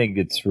 I think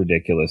it's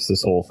ridiculous,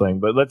 this whole thing.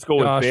 But let's go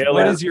Josh, with Bailey.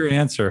 what is your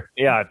answer?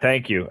 Yeah,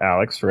 thank you,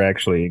 Alex, for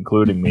actually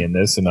including me in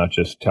this and not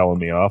just telling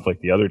me off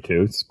like the other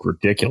two. It's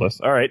ridiculous.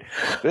 All right,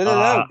 Spit it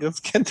out. Let's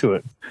get to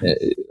it.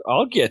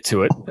 I'll get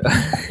to it.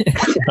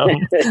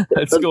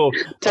 Let's go.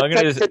 I'm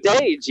gonna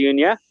Today,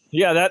 Junior.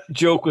 Yeah, that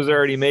joke was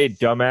already made,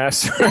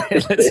 dumbass.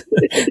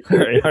 all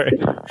right.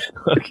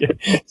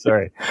 Okay,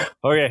 sorry.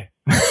 Okay.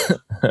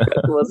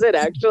 Was it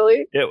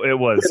actually? It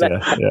was.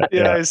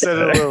 Yeah, I said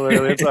it a little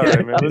earlier. It's all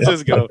right, man. Let's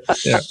just go.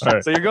 Yeah, all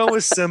right. So you're going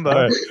with Simba.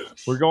 All right.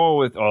 We're going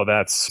with. Oh,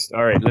 that's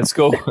all right. Let's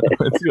go.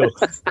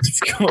 Let's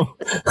go.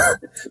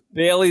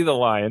 Bailey the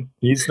Lion.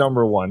 He's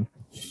number one,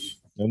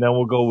 and then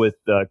we'll go with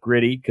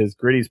Gritty because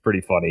Gritty's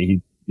pretty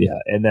funny.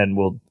 And then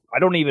I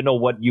don't even know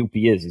what UP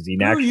is. Is he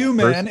an Who are actual you,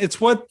 person? man? It's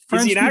what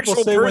French he an people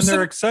actual say when person?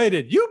 they're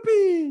excited.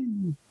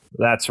 Youpie!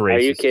 That's racist. Are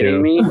you kidding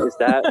too. me? Is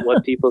that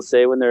what people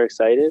say when they're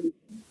excited?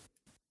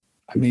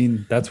 I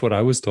mean, that's what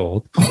I was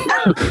told.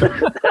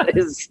 That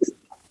is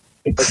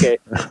okay.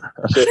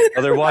 Sure.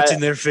 Oh, they're watching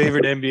their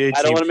favorite NBA team.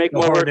 I don't want to make the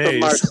more work Hornets. from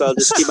Mark, so I'll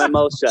just keep my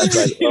mouth shut.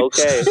 But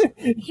okay.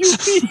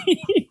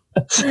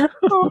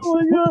 Oh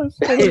my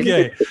gosh.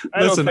 Okay,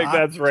 I listen, don't think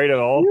that's right at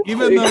all.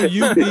 even though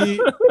UP is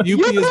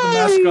the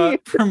mascot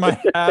for my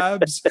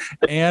Habs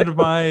and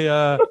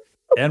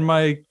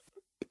my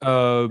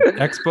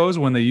Expos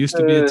when they used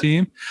to be a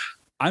team,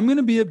 I'm going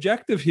to be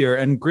objective here,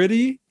 and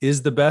Gritty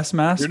is the best You're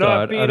not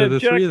mascot being out of the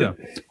three of them.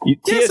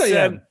 Yes, I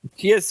am.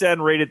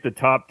 TSN rated the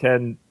top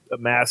 10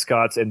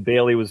 mascots, and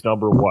Bailey was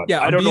number one. Yeah,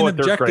 I I'm don't know being what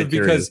their objective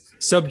criteria because is.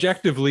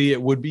 subjectively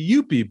it would be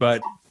Youpie,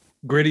 but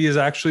Gritty is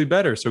actually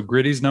better. So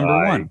Gritty's number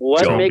one.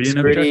 What So makes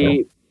being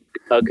Gritty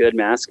a good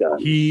mascot?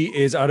 He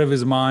is out of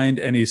his mind,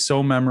 and he's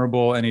so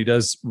memorable, and he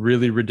does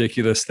really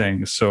ridiculous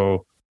things.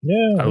 So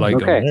Yeah, I like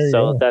him. Okay,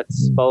 so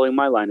that's following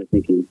my line of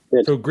thinking.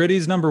 Good. So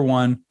Gritty's number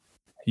one.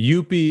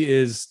 Youpie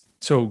is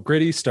so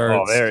Gritty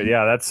starts. Oh, there,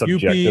 yeah, that's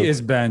subjective. Youpie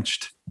is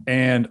benched,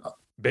 and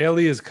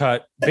Bailey is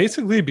cut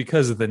basically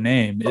because of the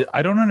name.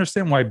 I don't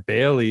understand why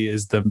Bailey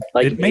is the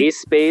Like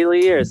Ace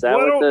Bailey, or is that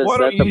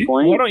the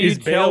point? Why don't you is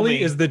tell Bailey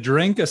me? is the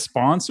drink a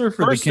sponsor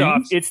for First the off,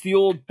 Kings? it's the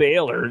old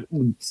Baylor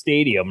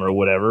Stadium or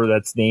whatever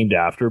that's named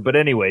after. But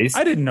anyways,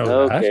 I didn't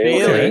know that. Okay, Bailey,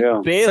 there you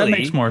go. Bailey, That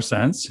makes more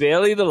sense.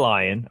 Bailey the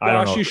Lion. I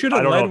don't Gosh, know. you should I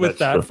have don't know led if with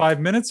that's that 5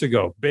 minutes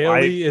ago.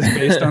 Bailey is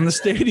based on the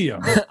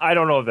stadium. true. I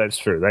don't know if that's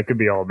true. That could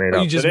be all made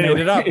up. You just But made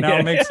anyway, it up. Now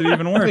it makes it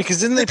even worse. Because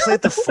didn't they play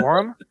at the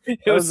Forum? it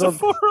was the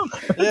forum.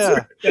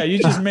 Yeah. Yeah, you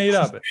just made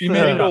up. You made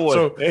it up. Englewood.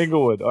 So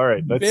Englewood. All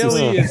right. Let's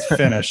Bailey just, is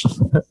finished.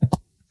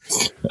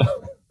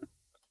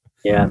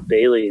 Yeah,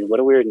 Bailey. What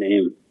a weird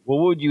name. what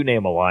would you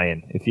name a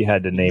lion if you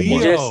had to name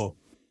one? Leo.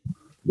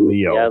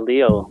 Leo. Yeah,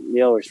 Leo.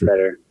 Leo was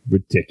better.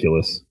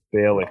 Ridiculous.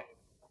 Bailey.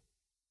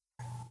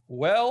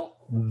 Well,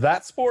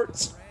 that's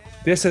sports.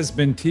 This has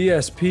been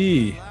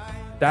TSP,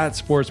 That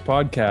Sports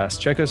Podcast.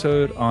 Check us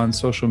out on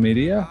social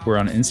media. We're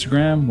on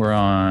Instagram. We're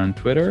on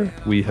Twitter.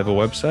 We have a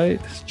website.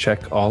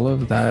 Check all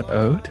of that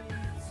out.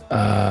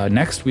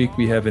 Next week,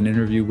 we have an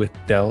interview with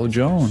Del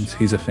Jones.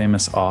 He's a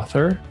famous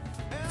author,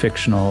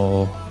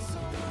 fictional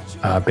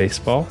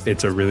baseball.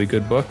 It's a really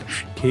good book.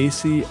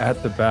 Casey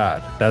at the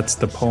Bat. That's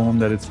the poem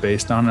that it's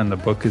based on, and the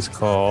book is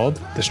called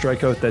The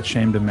Strikeout That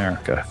Shamed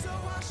America.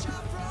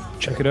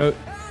 Check it out.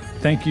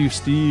 Thank you,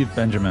 Steve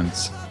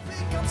Benjamins.